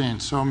we've seen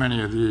so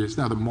many of these.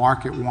 Now the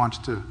market wants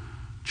to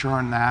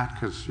churn that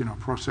because,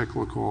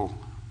 pro-cyclical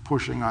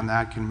pushing on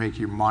that can make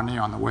you money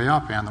on the way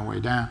up and the way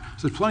down.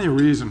 So there's plenty of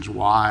reasons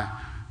why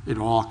it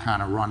all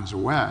kind of runs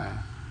away.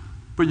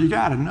 But you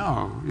got to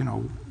know,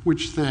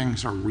 which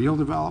things are real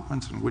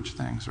developments and which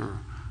things are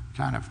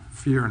kind of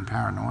fear and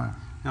paranoia.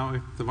 Now,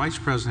 if the Vice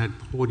President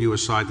had pulled you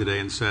aside today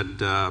and said,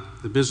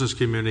 the business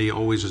community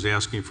always is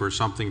asking for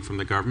something from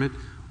the government,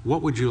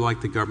 what would you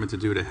like the government to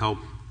do to help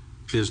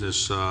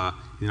business in the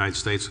United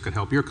States that could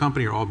help your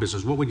company or all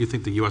business? What would you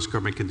think the U.S.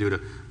 government can do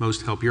to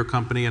most help your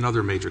company and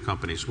other major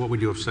companies? What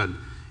would you have said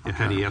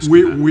had he asked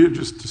you that? We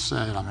just to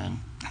say it,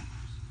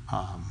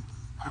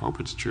 I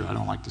hope it's true. I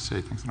don't like to say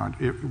things.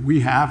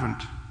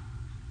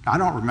 I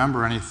don't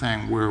remember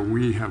anything where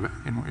we have,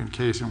 in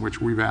case in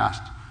which we've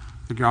asked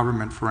the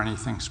government for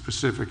anything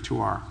specific to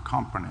our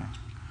company.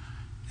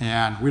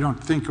 And we don't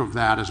think of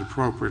that as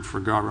appropriate for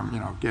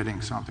government,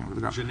 getting something with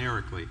the government.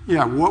 Generically.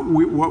 Yeah,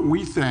 what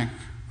we think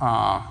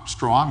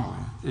strongly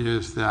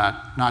is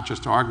that not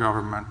just our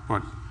government,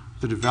 but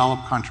the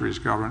developed countries'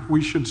 government,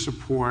 we should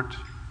support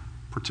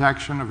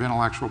protection of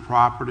intellectual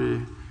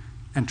property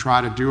and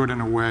try to do it in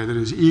a way that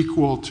is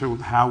equal to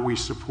how we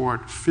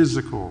support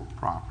physical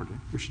property.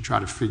 We should try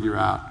to figure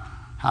out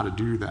how to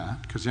do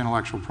that, because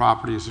intellectual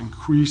property is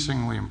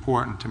increasingly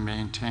important to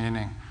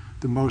maintaining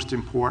the most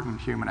important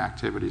human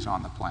activities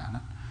on the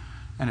planet.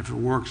 And if it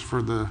works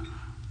for the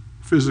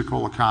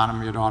physical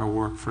economy, it ought to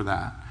work for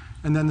that.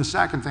 And then the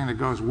second thing that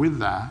goes with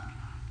that,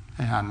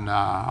 and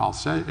I'll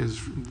say,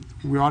 is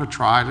we ought to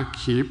try to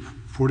keep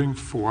putting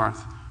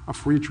forth a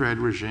free trade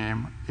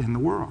regime in the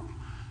world.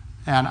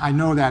 And I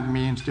know that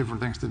means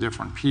different things to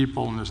different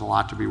people, and there's a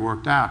lot to be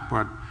worked out,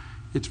 but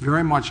it's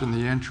very much in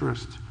the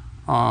interest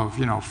of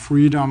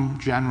freedom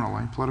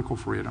generally, political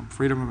freedom,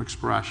 freedom of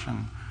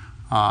expression,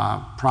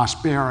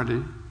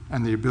 prosperity,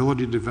 and the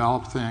ability to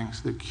develop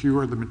things that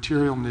cure the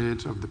material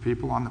needs of the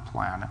people on the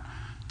planet,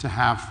 to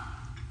have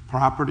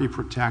property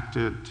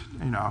protected,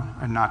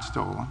 and not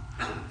stolen,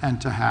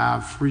 and to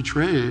have free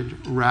trade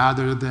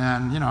rather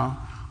than,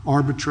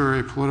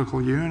 arbitrary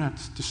political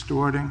units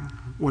distorting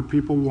what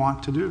people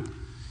want to do.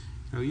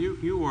 Now,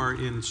 you are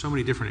in so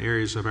many different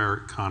areas of our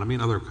economy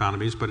and other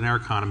economies, but in our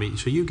economy,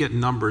 so you get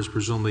numbers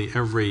presumably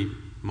every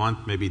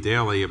month, maybe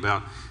daily,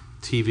 about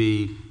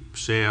TV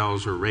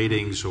sales or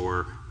ratings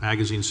or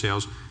magazine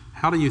sales.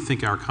 How do you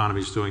think our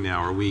economy is doing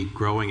now? Are we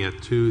growing at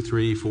 2%,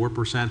 3%,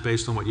 4%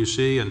 based on what you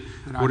see? And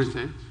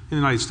In the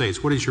United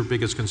States, what is your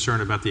biggest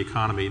concern about the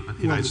economy in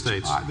the United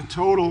States? The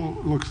total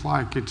looks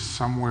like it's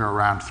somewhere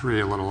around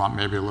 3,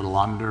 maybe a little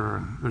under,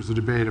 and there's a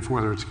debate of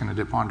whether it's going to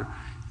dip under.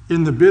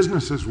 In the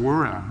businesses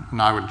we're in,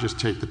 and I would just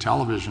take the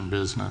television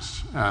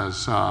business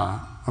as a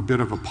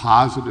bit of a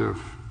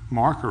positive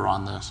marker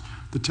on this,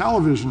 the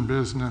television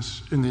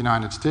business in the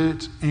United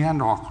States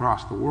and all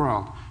across the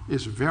world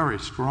is very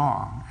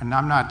strong. And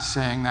I'm not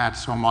saying that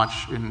so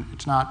much,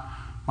 it's not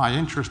my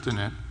interest in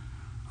it,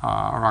 or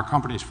our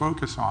company's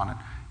focus on it,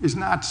 is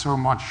not so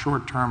much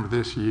short-term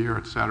this year,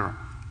 et cetera.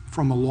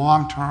 From a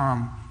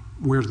long-term,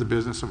 where's the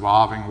business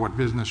evolving, what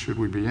business should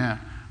we be in?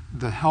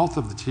 The health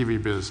of the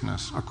TV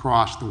business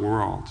across the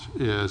world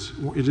is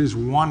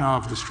one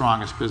of the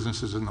strongest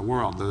businesses in the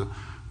world. The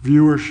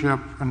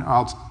viewership, and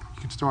you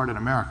can start in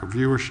America,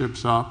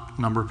 viewership's up,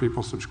 number of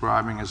people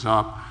subscribing is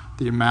up,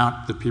 the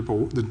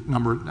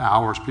number of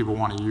hours people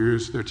want to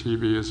use their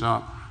TV is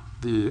up,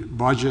 the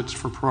budgets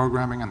for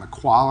programming and the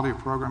quality of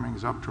programming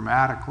is up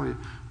dramatically,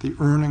 the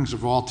earnings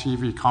of all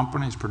TV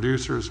companies,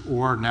 producers,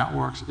 or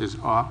networks is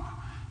up,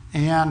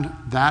 and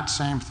that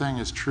same thing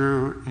is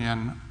true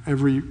in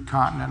every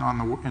continent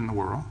in the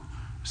world,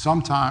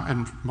 sometimes,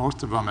 and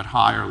most of them at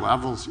higher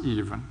levels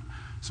even.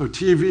 So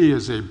TV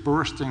is a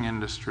bursting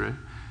industry,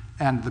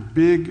 and the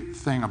big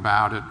thing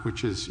about it,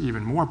 which is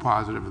even more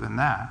positive than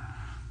that,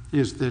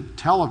 is that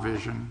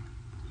television,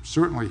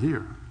 certainly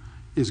here,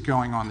 is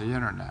going on the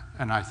internet.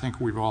 And I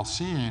think we've all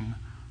seen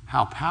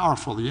how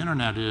powerful the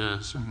internet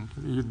is and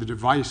the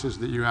devices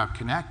that you have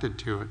connected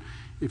to it.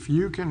 If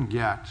you can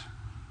get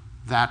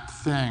that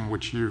thing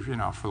which you've,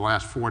 for the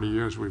last 40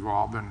 years we've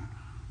all been,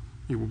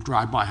 you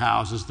drive by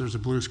houses, there's a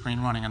blue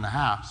screen running in the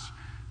house.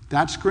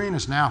 That screen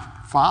is now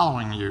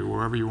following you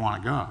wherever you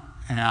want to go.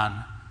 And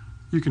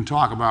you can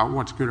talk about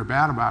what's good or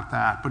bad about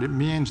that, but it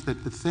means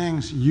that the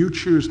things you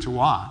choose to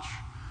watch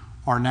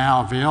are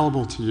now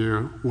available to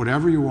you,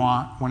 whatever you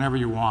want, whenever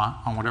you want,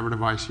 on whatever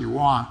device you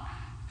want,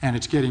 and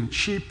it's getting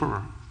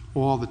cheaper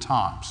all the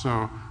time.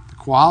 So the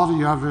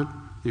quality of it,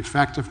 the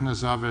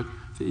effectiveness of it,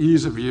 the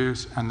ease of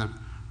use,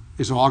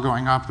 is all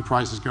going up, the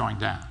price is going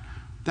down.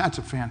 That's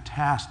a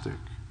fantastic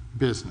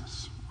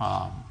business.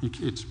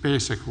 It's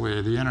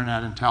basically the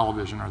internet and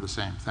television are the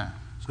same thing.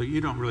 So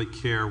you don't really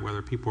care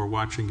whether people are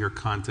watching your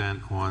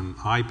content on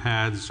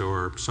iPads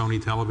or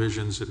Sony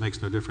televisions. It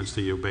makes no difference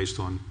to you based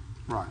on...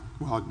 Right.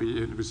 Well, it'd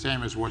be the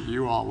same as what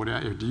you all would...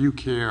 Do you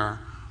care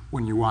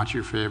when you watch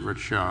your favorite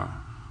show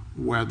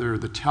whether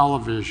the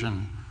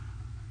television,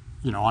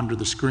 under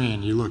the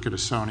screen, you look at a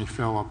Sony,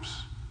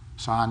 Philips,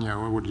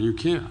 Sanyo, or do you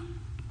care?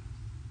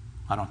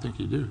 I don't think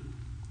you do.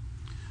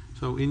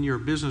 So in your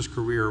business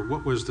career,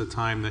 what was the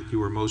time that you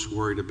were most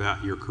worried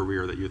about your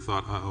career, that you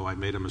thought, uh-oh, I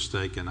made a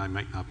mistake and I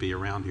might not be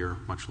around here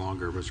much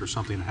longer? Was there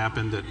something that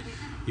happened that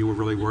you were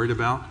really worried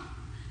about?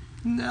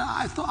 No,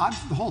 I thought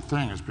the whole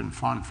thing has been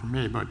fun for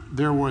me, but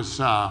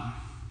HBO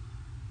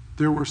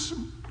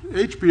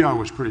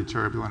was pretty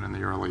turbulent in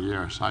the early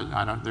years.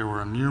 There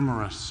were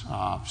numerous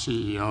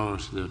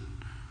CEOs that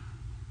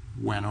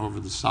went over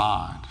the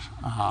side.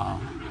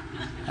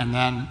 And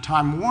then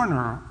Time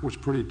Warner was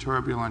pretty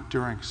turbulent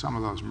during some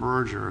of those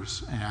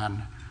mergers.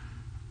 And,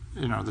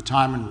 the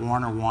Time and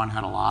Warner one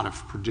had a lot of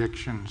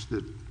predictions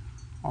that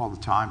all the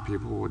time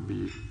people would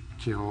be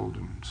killed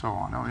and so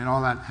on.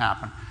 All that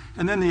happened.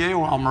 And then the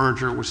AOL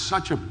merger was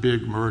such a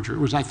big merger. It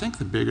was, I think,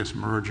 the biggest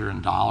merger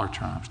in dollar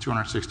terms,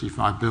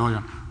 $265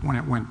 billion, when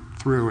it went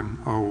through in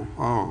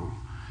 2000.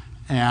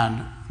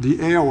 And the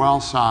AOL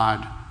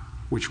side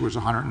which was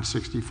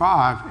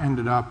 165,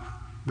 ended up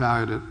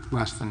valued at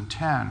less than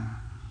 10,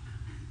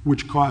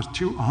 which caused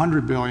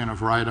 $100 billion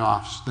of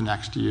write-offs the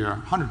next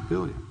year, $100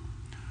 billion,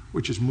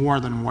 which is more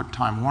than what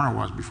Time Warner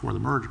was before the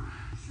merger.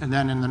 And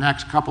then in the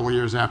next couple of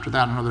years after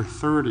that, another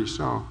 30.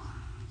 So,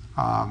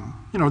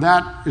 you know,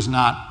 that is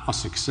not a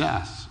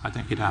success, I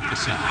think you'd have to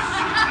say.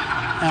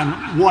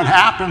 And what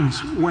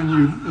happens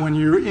when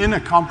you're in a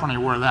company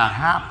where that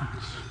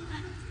happens,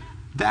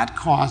 that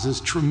causes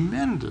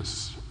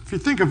tremendous, if you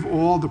think of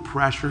all the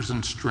pressures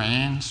and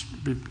strains,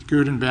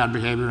 good and bad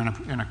behavior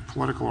in a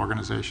political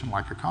organization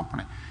like a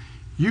company,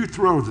 you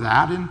throw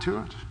that into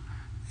it,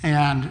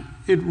 and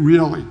it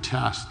really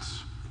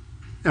tests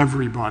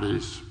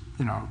everybody's,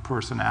 you know,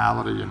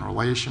 personality and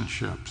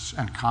relationships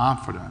and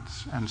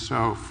confidence. And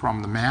so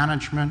from the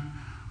management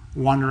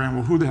wondering,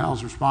 well, who the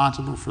hell's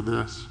responsible for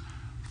this,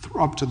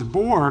 up to the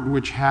board,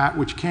 which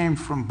came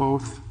from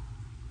both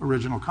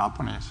original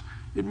companies,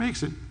 it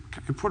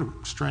put a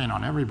strain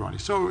on everybody.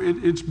 So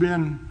it's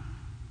been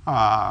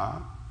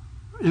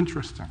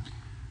interesting.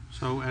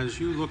 So as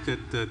you looked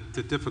at the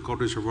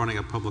difficulties of running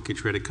a publicly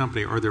traded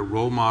company, are there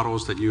role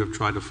models that you have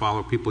tried to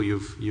follow, people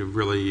you've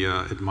really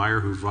admire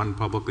who've run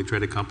publicly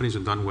traded companies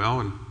and done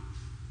well?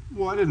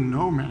 Well, I didn't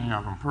know many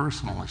of them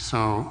personally.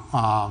 So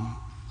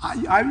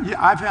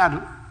I've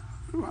had,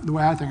 the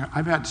way I think,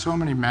 I've had so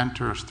many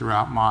mentors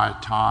throughout my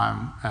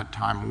time at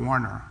Time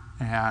Warner.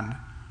 And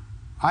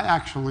I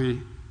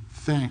actually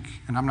think,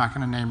 and I'm not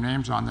going to name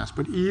names on this,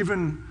 but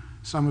even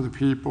some of the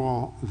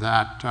people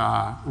that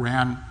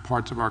ran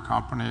parts of our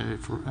company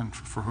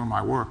for whom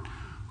I worked,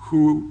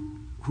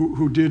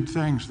 who did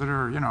things that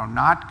are, you know,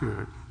 not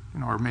good, you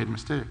know, or made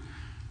mistakes,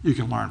 you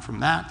can learn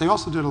from that. They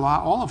also did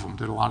all of them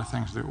did a lot of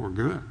things that were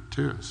good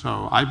too.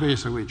 So I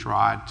basically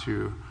tried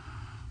to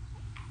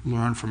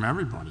learn from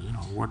everybody. You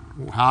know,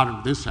 how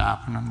did this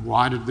happen, and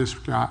why did this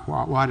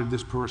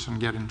person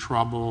get in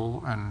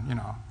trouble, and, you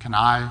know, can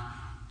I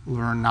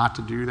learn not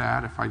to do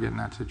that if I get in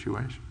that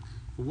situation?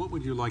 What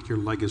would you like your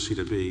legacy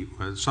to be?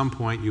 At some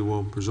point, you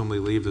will presumably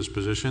leave this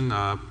position,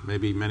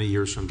 maybe many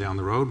years from down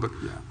the road, but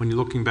yeah, when you're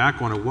looking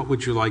back on it, what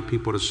would you like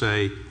people to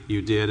say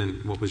you did,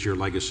 and what was your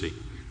legacy?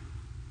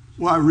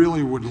 Well, I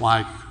really would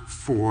like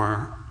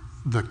for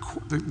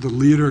the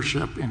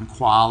leadership in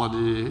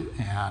quality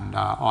and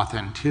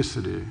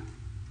authenticity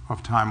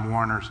of Time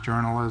Warner's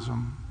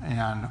journalism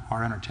and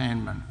our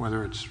entertainment,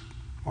 whether it's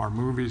our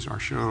movies, our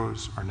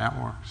shows, our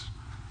networks.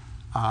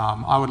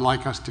 I would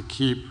like us to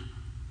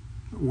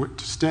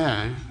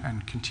stay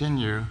and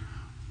continue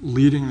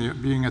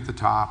being at the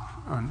top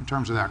in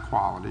terms of that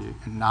quality,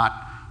 and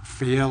not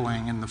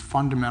failing in the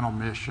fundamental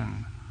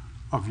mission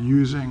of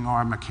using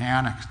our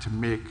mechanics to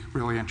make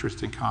really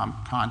interesting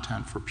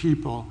content for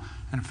people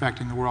and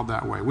affecting the world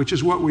that way, which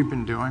is what we've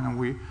been doing,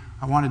 and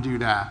I want to do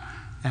that.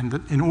 And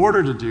in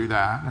order to do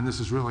that, and this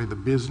is really the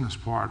business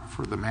part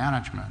for the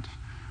management,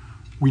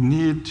 we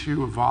need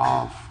to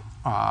evolve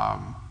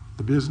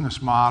the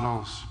business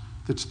models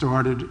that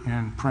started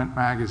in print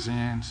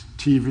magazines,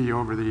 TV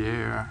over the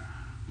air,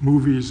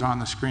 movies on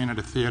the screen at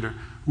a theater.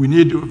 We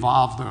need to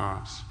evolve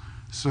those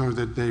so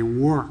that they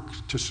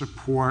work to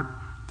support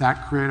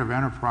that creative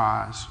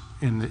enterprise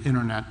in the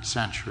internet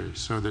century,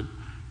 so that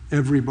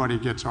everybody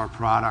gets our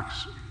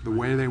products the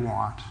way they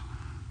want,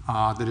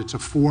 that it's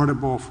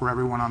affordable for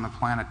everyone on the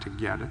planet to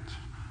get it,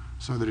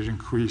 so that it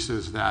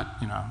increases that,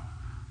 you know,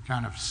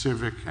 kind of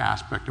civic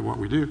aspect of what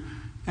we do.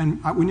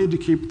 And we need to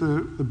keep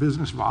the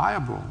business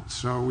viable,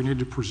 so we need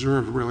to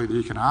preserve really the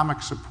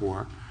economic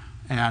support.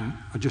 And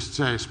I just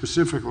say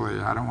specifically,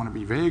 I don't want to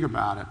be vague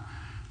about it,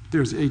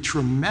 there's a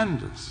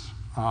tremendous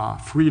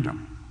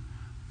freedom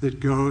that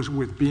goes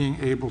with being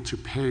able to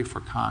pay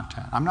for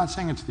content. I'm not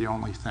saying it's the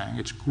only thing.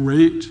 It's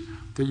great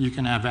that you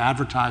can have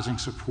advertising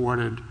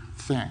supported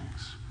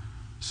things.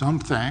 Some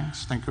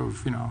things, think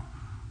of, you know,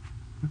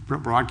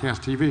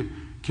 broadcast TV,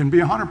 can be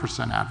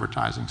 100%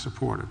 advertising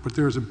supported. But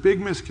there's a big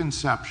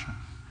misconception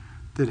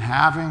that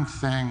having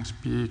things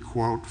be,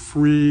 quote,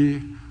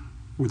 free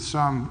with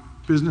some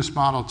business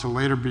model to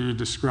later be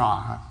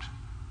described,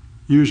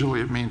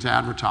 usually it means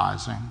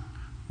advertising,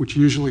 which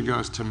usually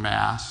goes to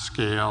mass,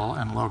 scale,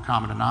 and low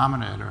common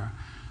denominator.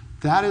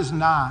 That is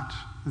not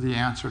the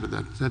answer to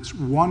that. That's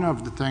one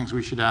of the things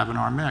we should have in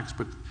our mix.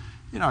 But,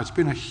 you know, it's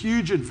been a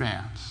huge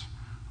advance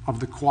of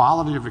the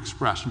quality of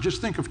expression.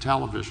 Just think of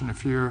television.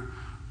 If you're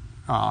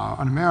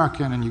an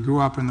American and you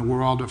grew up in the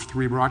world of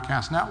 3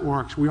 broadcast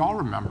networks, we all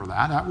remember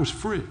that. That was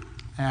free,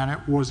 and it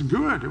was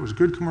good. It was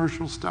good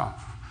commercial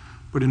stuff.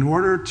 But in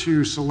order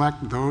to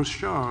select those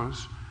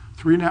shows,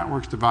 3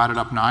 networks divided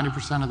up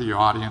 90% of the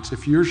audience.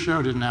 If your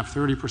show didn't have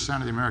 30%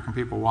 of the American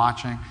people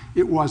watching,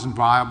 it wasn't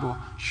viable.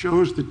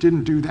 Shows that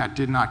didn't do that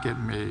did not get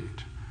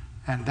made.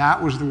 And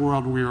that was the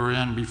world we were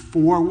in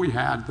before we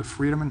had the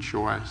freedom and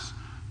choice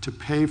to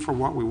pay for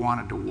what we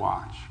wanted to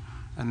watch.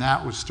 And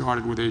that was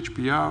started with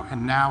HBO,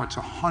 and now it's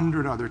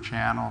 100 other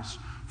channels,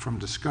 from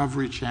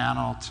Discovery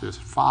Channel to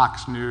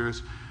Fox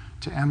News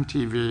to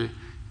MTV.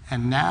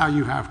 And now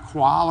you have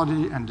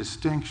quality and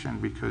distinction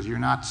because you're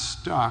not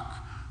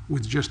stuck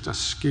with just a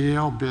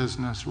scale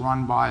business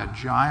run by a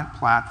giant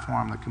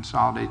platform that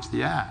consolidates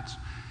the ads.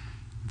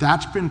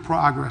 That's been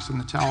progress in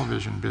the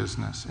television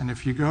business. And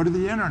if you go to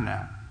the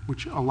internet,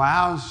 which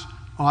allows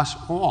us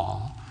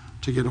all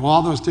to get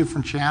all those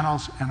different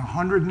channels and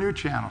 100 new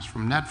channels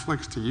from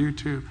Netflix to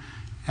YouTube,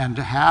 and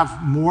to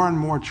have more and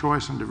more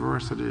choice and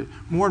diversity,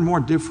 more and more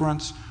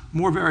difference,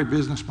 more varied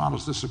business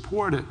models to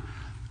support it,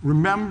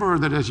 remember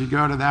that as you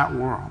go to that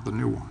world, the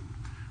new one,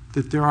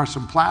 that there are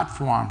some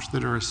platforms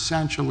that are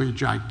essentially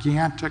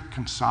gigantic,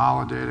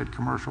 consolidated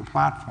commercial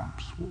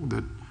platforms,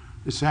 that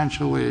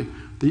essentially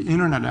the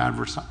internet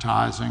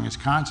advertising is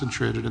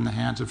concentrated in the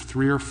hands of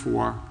 3 or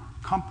 4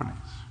 companies.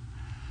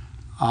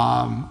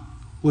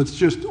 Let's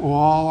just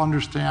all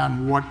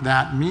understand what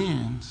that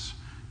means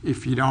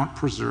if you don't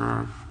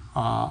preserve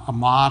a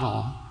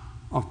model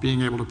of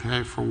being able to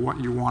pay for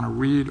what you want to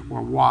read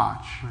or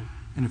watch. Right.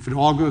 And if it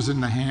all goes in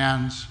the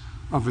hands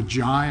of a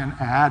giant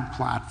ad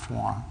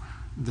platform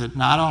that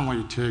not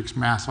only takes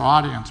mass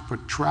audience,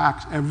 but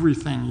tracks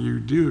everything you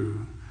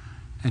do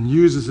and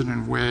uses it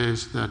in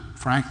ways that,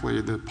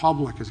 frankly, the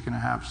public is going to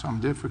have some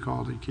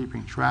difficulty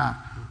keeping track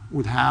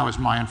with how is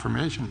my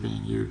information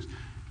being used.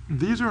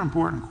 These are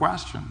important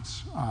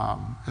questions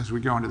as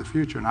we go into the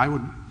future. And I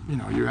would,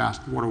 you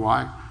asked, what do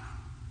I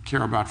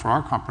care about for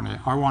our company?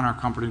 I want our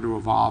company to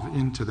evolve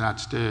into that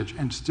stage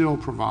and still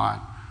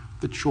provide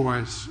the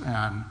choice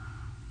and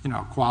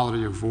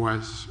quality of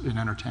voice in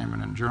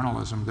entertainment and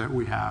journalism that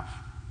we have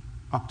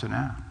up to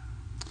now.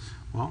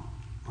 Well,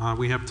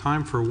 we have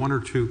time for 1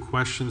 or 2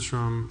 questions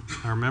from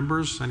our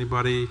members.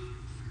 Anybody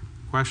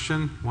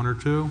question? 1 or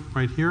 2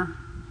 right here.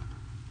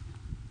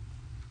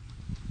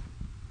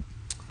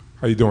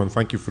 How you doing?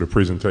 Thank you for the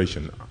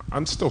presentation.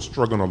 I'm still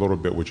struggling a little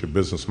bit with your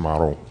business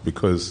model,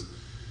 because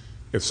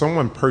if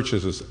someone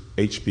purchases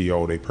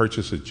HBO, they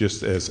purchase it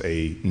just as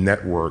a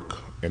network,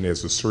 and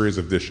there's a series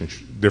of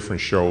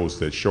different shows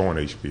that show on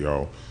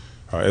HBO.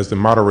 As the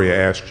moderator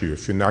asked you,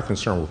 if you're not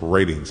concerned with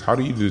ratings, how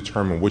do you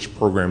determine which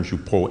programs you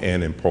pull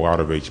in and pull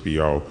out of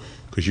HBO?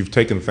 Because you've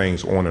taken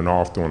things on and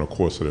off during the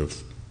course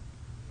of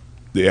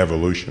the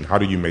evolution. How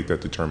do you make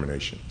that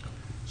determination?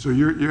 So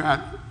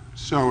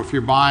so if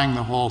you're buying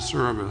the whole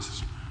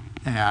service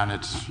and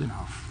it's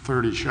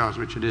 30 shows,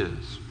 which it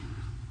is,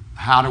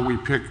 how do we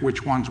pick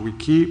which ones we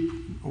keep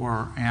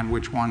and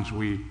which ones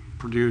we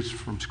produce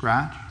from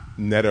scratch?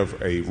 Net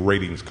of a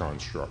ratings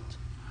construct.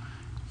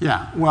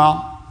 Yeah,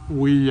 well,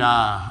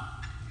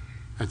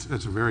 it's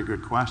a very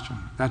good question.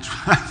 That's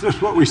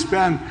what we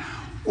spend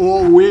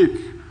all week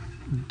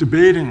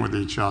debating with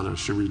each other.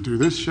 Should we do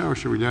this show?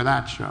 Should we do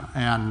that show?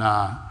 And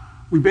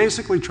we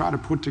basically try to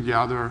put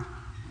together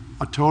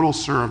a total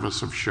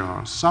service of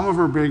shows. Some of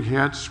them are big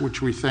hits,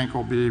 which we think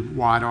will be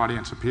wide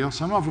audience appeal.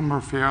 Some of them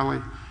are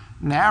fairly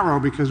narrow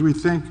because we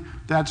think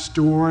that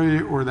story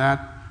or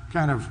that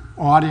kind of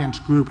audience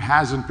group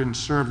hasn't been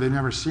served. They've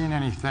never seen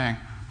anything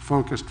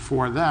focused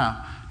for them.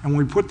 And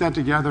when we put that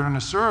together in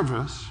a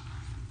service,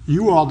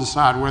 you all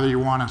decide whether you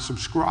want to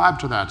subscribe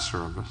to that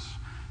service.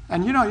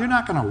 And you're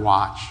not going to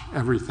watch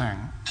everything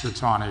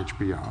that's on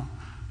HBO.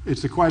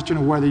 It's the question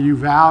of whether you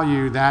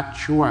value that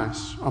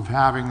choice of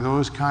having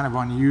those kind of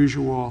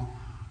unusual,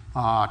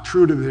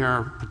 true to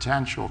their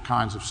potential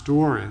kinds of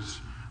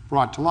stories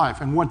brought to life.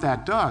 And what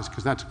that does,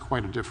 because that's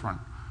quite a different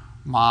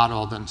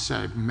model than,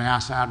 say,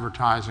 mass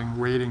advertising,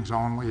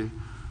 ratings-only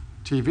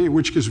TV,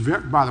 which is,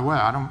 by the way,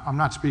 I'm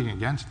not speaking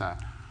against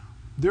that.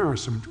 There are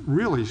some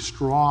really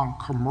strong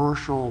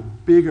commercial,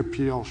 big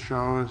appeal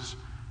shows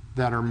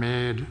that are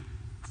made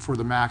for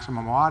the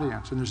maximum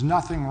audience. And there's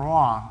nothing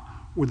wrong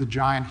with a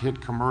giant hit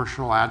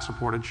commercial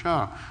ad-supported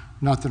show.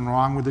 Nothing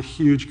wrong with a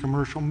huge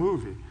commercial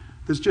movie.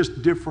 There's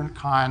just different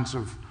kinds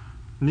of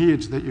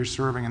needs that you're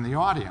serving in the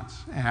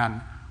audience.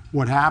 And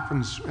what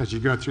happens as you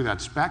go through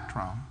that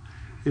spectrum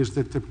is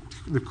that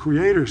the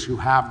creators who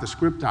have the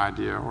script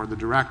idea, or the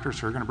directors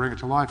who are going to bring it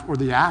to life, or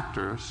the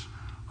actors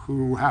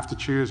who have to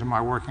choose, am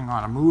I working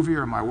on a movie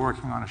or am I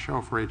working on a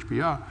show for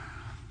HBO,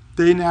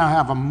 they now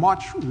have a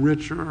much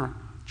richer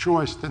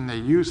choice than they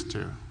used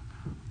to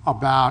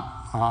about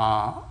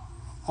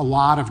a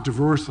lot of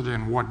diversity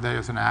in what they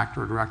as an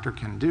actor or director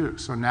can do.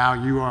 So now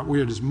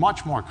it is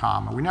much more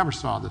common, we never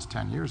saw this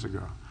 10 years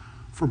ago,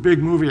 for big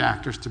movie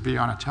actors to be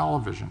on a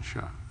television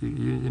show.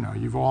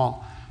 You've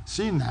all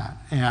seen that.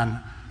 And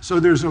so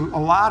there's a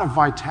lot of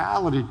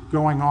vitality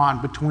going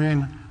on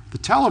between the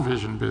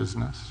television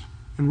business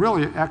and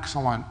really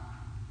excellent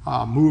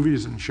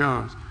movies and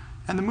shows,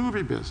 and the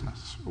movie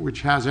business,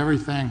 which has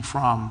everything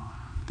from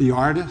the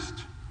artist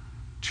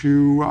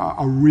to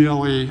a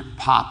really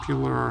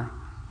popular,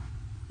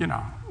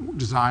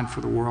 designed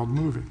for the world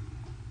movie.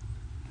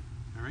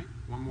 All right,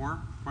 one more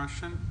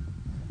question.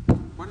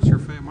 What is your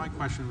my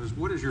question was,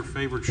 what is your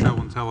favorite show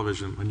on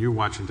television when you're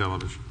watching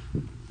television?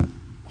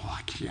 Well,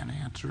 I can't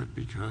answer it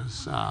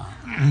because,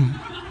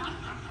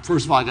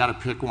 first of all, I got to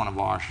pick one of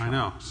our shows. I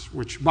know.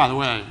 Which, by the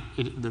way,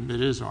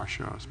 it is our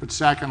shows. But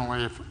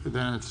secondly,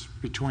 then it's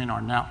between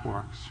our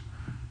networks,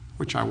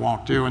 which I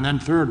won't do. And then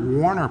third,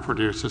 Warner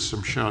produces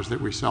some shows that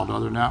we sell to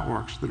other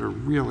networks that are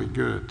really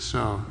good.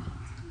 So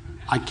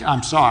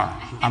I'm sorry.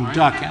 I'm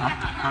ducking.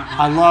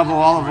 I love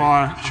all of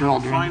our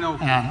children.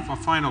 A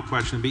final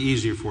question, it'd be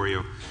easier for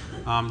you.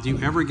 Do you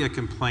ever get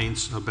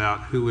complaints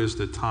about who is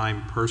the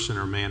Time Person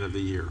or Man of the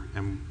Year?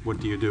 And what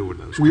do you do with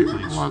those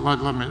complaints?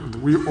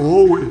 We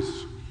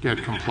always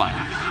get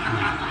complaints.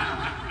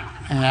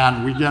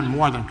 And we get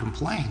more than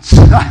complaints.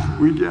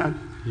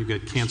 You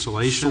get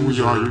cancellations?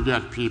 You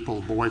get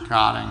people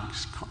boycotting,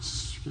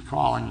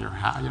 calling your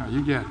house.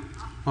 You get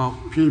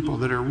people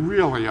that are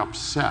really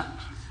upset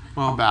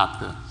about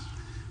this,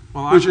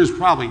 which is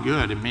probably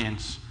good. It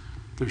means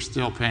they're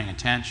still paying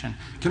attention.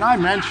 Can I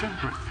mention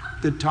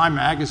that Time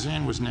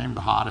Magazine was named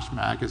the hottest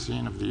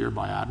magazine of the year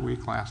by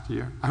Adweek last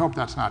year? I hope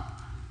that's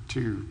not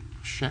too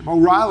shame.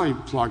 O'Reilly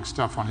plugged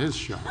stuff on his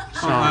show.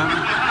 So,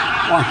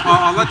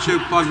 I'll let you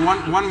plug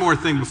one more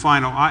thing before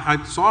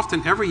it's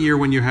often every year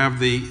when you have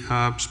the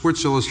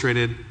Sports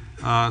Illustrated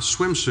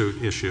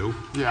swimsuit issue,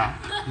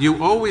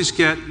 you always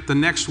get the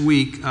next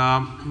week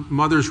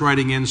mothers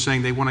writing in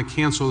saying they want to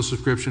cancel the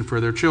subscription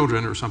for their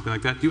children or something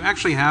like that. Do you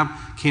actually have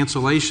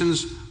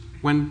cancellations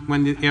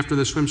after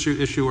the swimsuit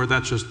issue, or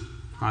that's just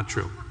not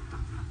true?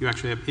 You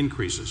actually have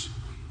increases.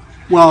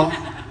 Well,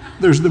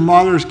 there's the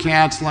mothers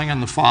canceling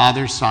and the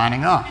fathers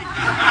signing up. All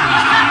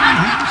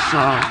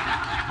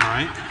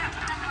right.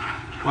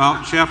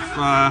 Well, Jeff,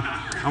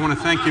 I want to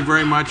thank you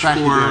very much for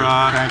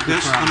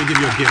this. Let me give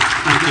you a gift.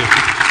 Thank you.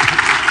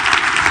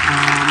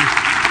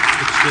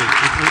 Let's see.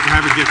 I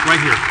have a gift right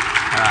here.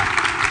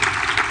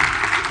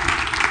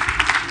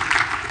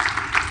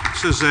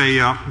 This is a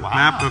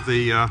map of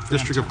the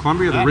District of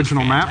Columbia, the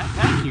original map.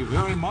 Thank you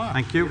very much.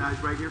 Thank you.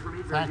 Right here for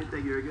me. Very good.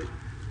 Thank you. Very good.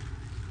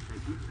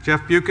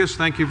 Jeff Bewkes,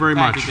 thank you very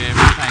much. Thank you,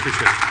 David.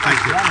 Appreciate it. Thank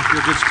you.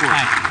 You're a good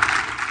sport.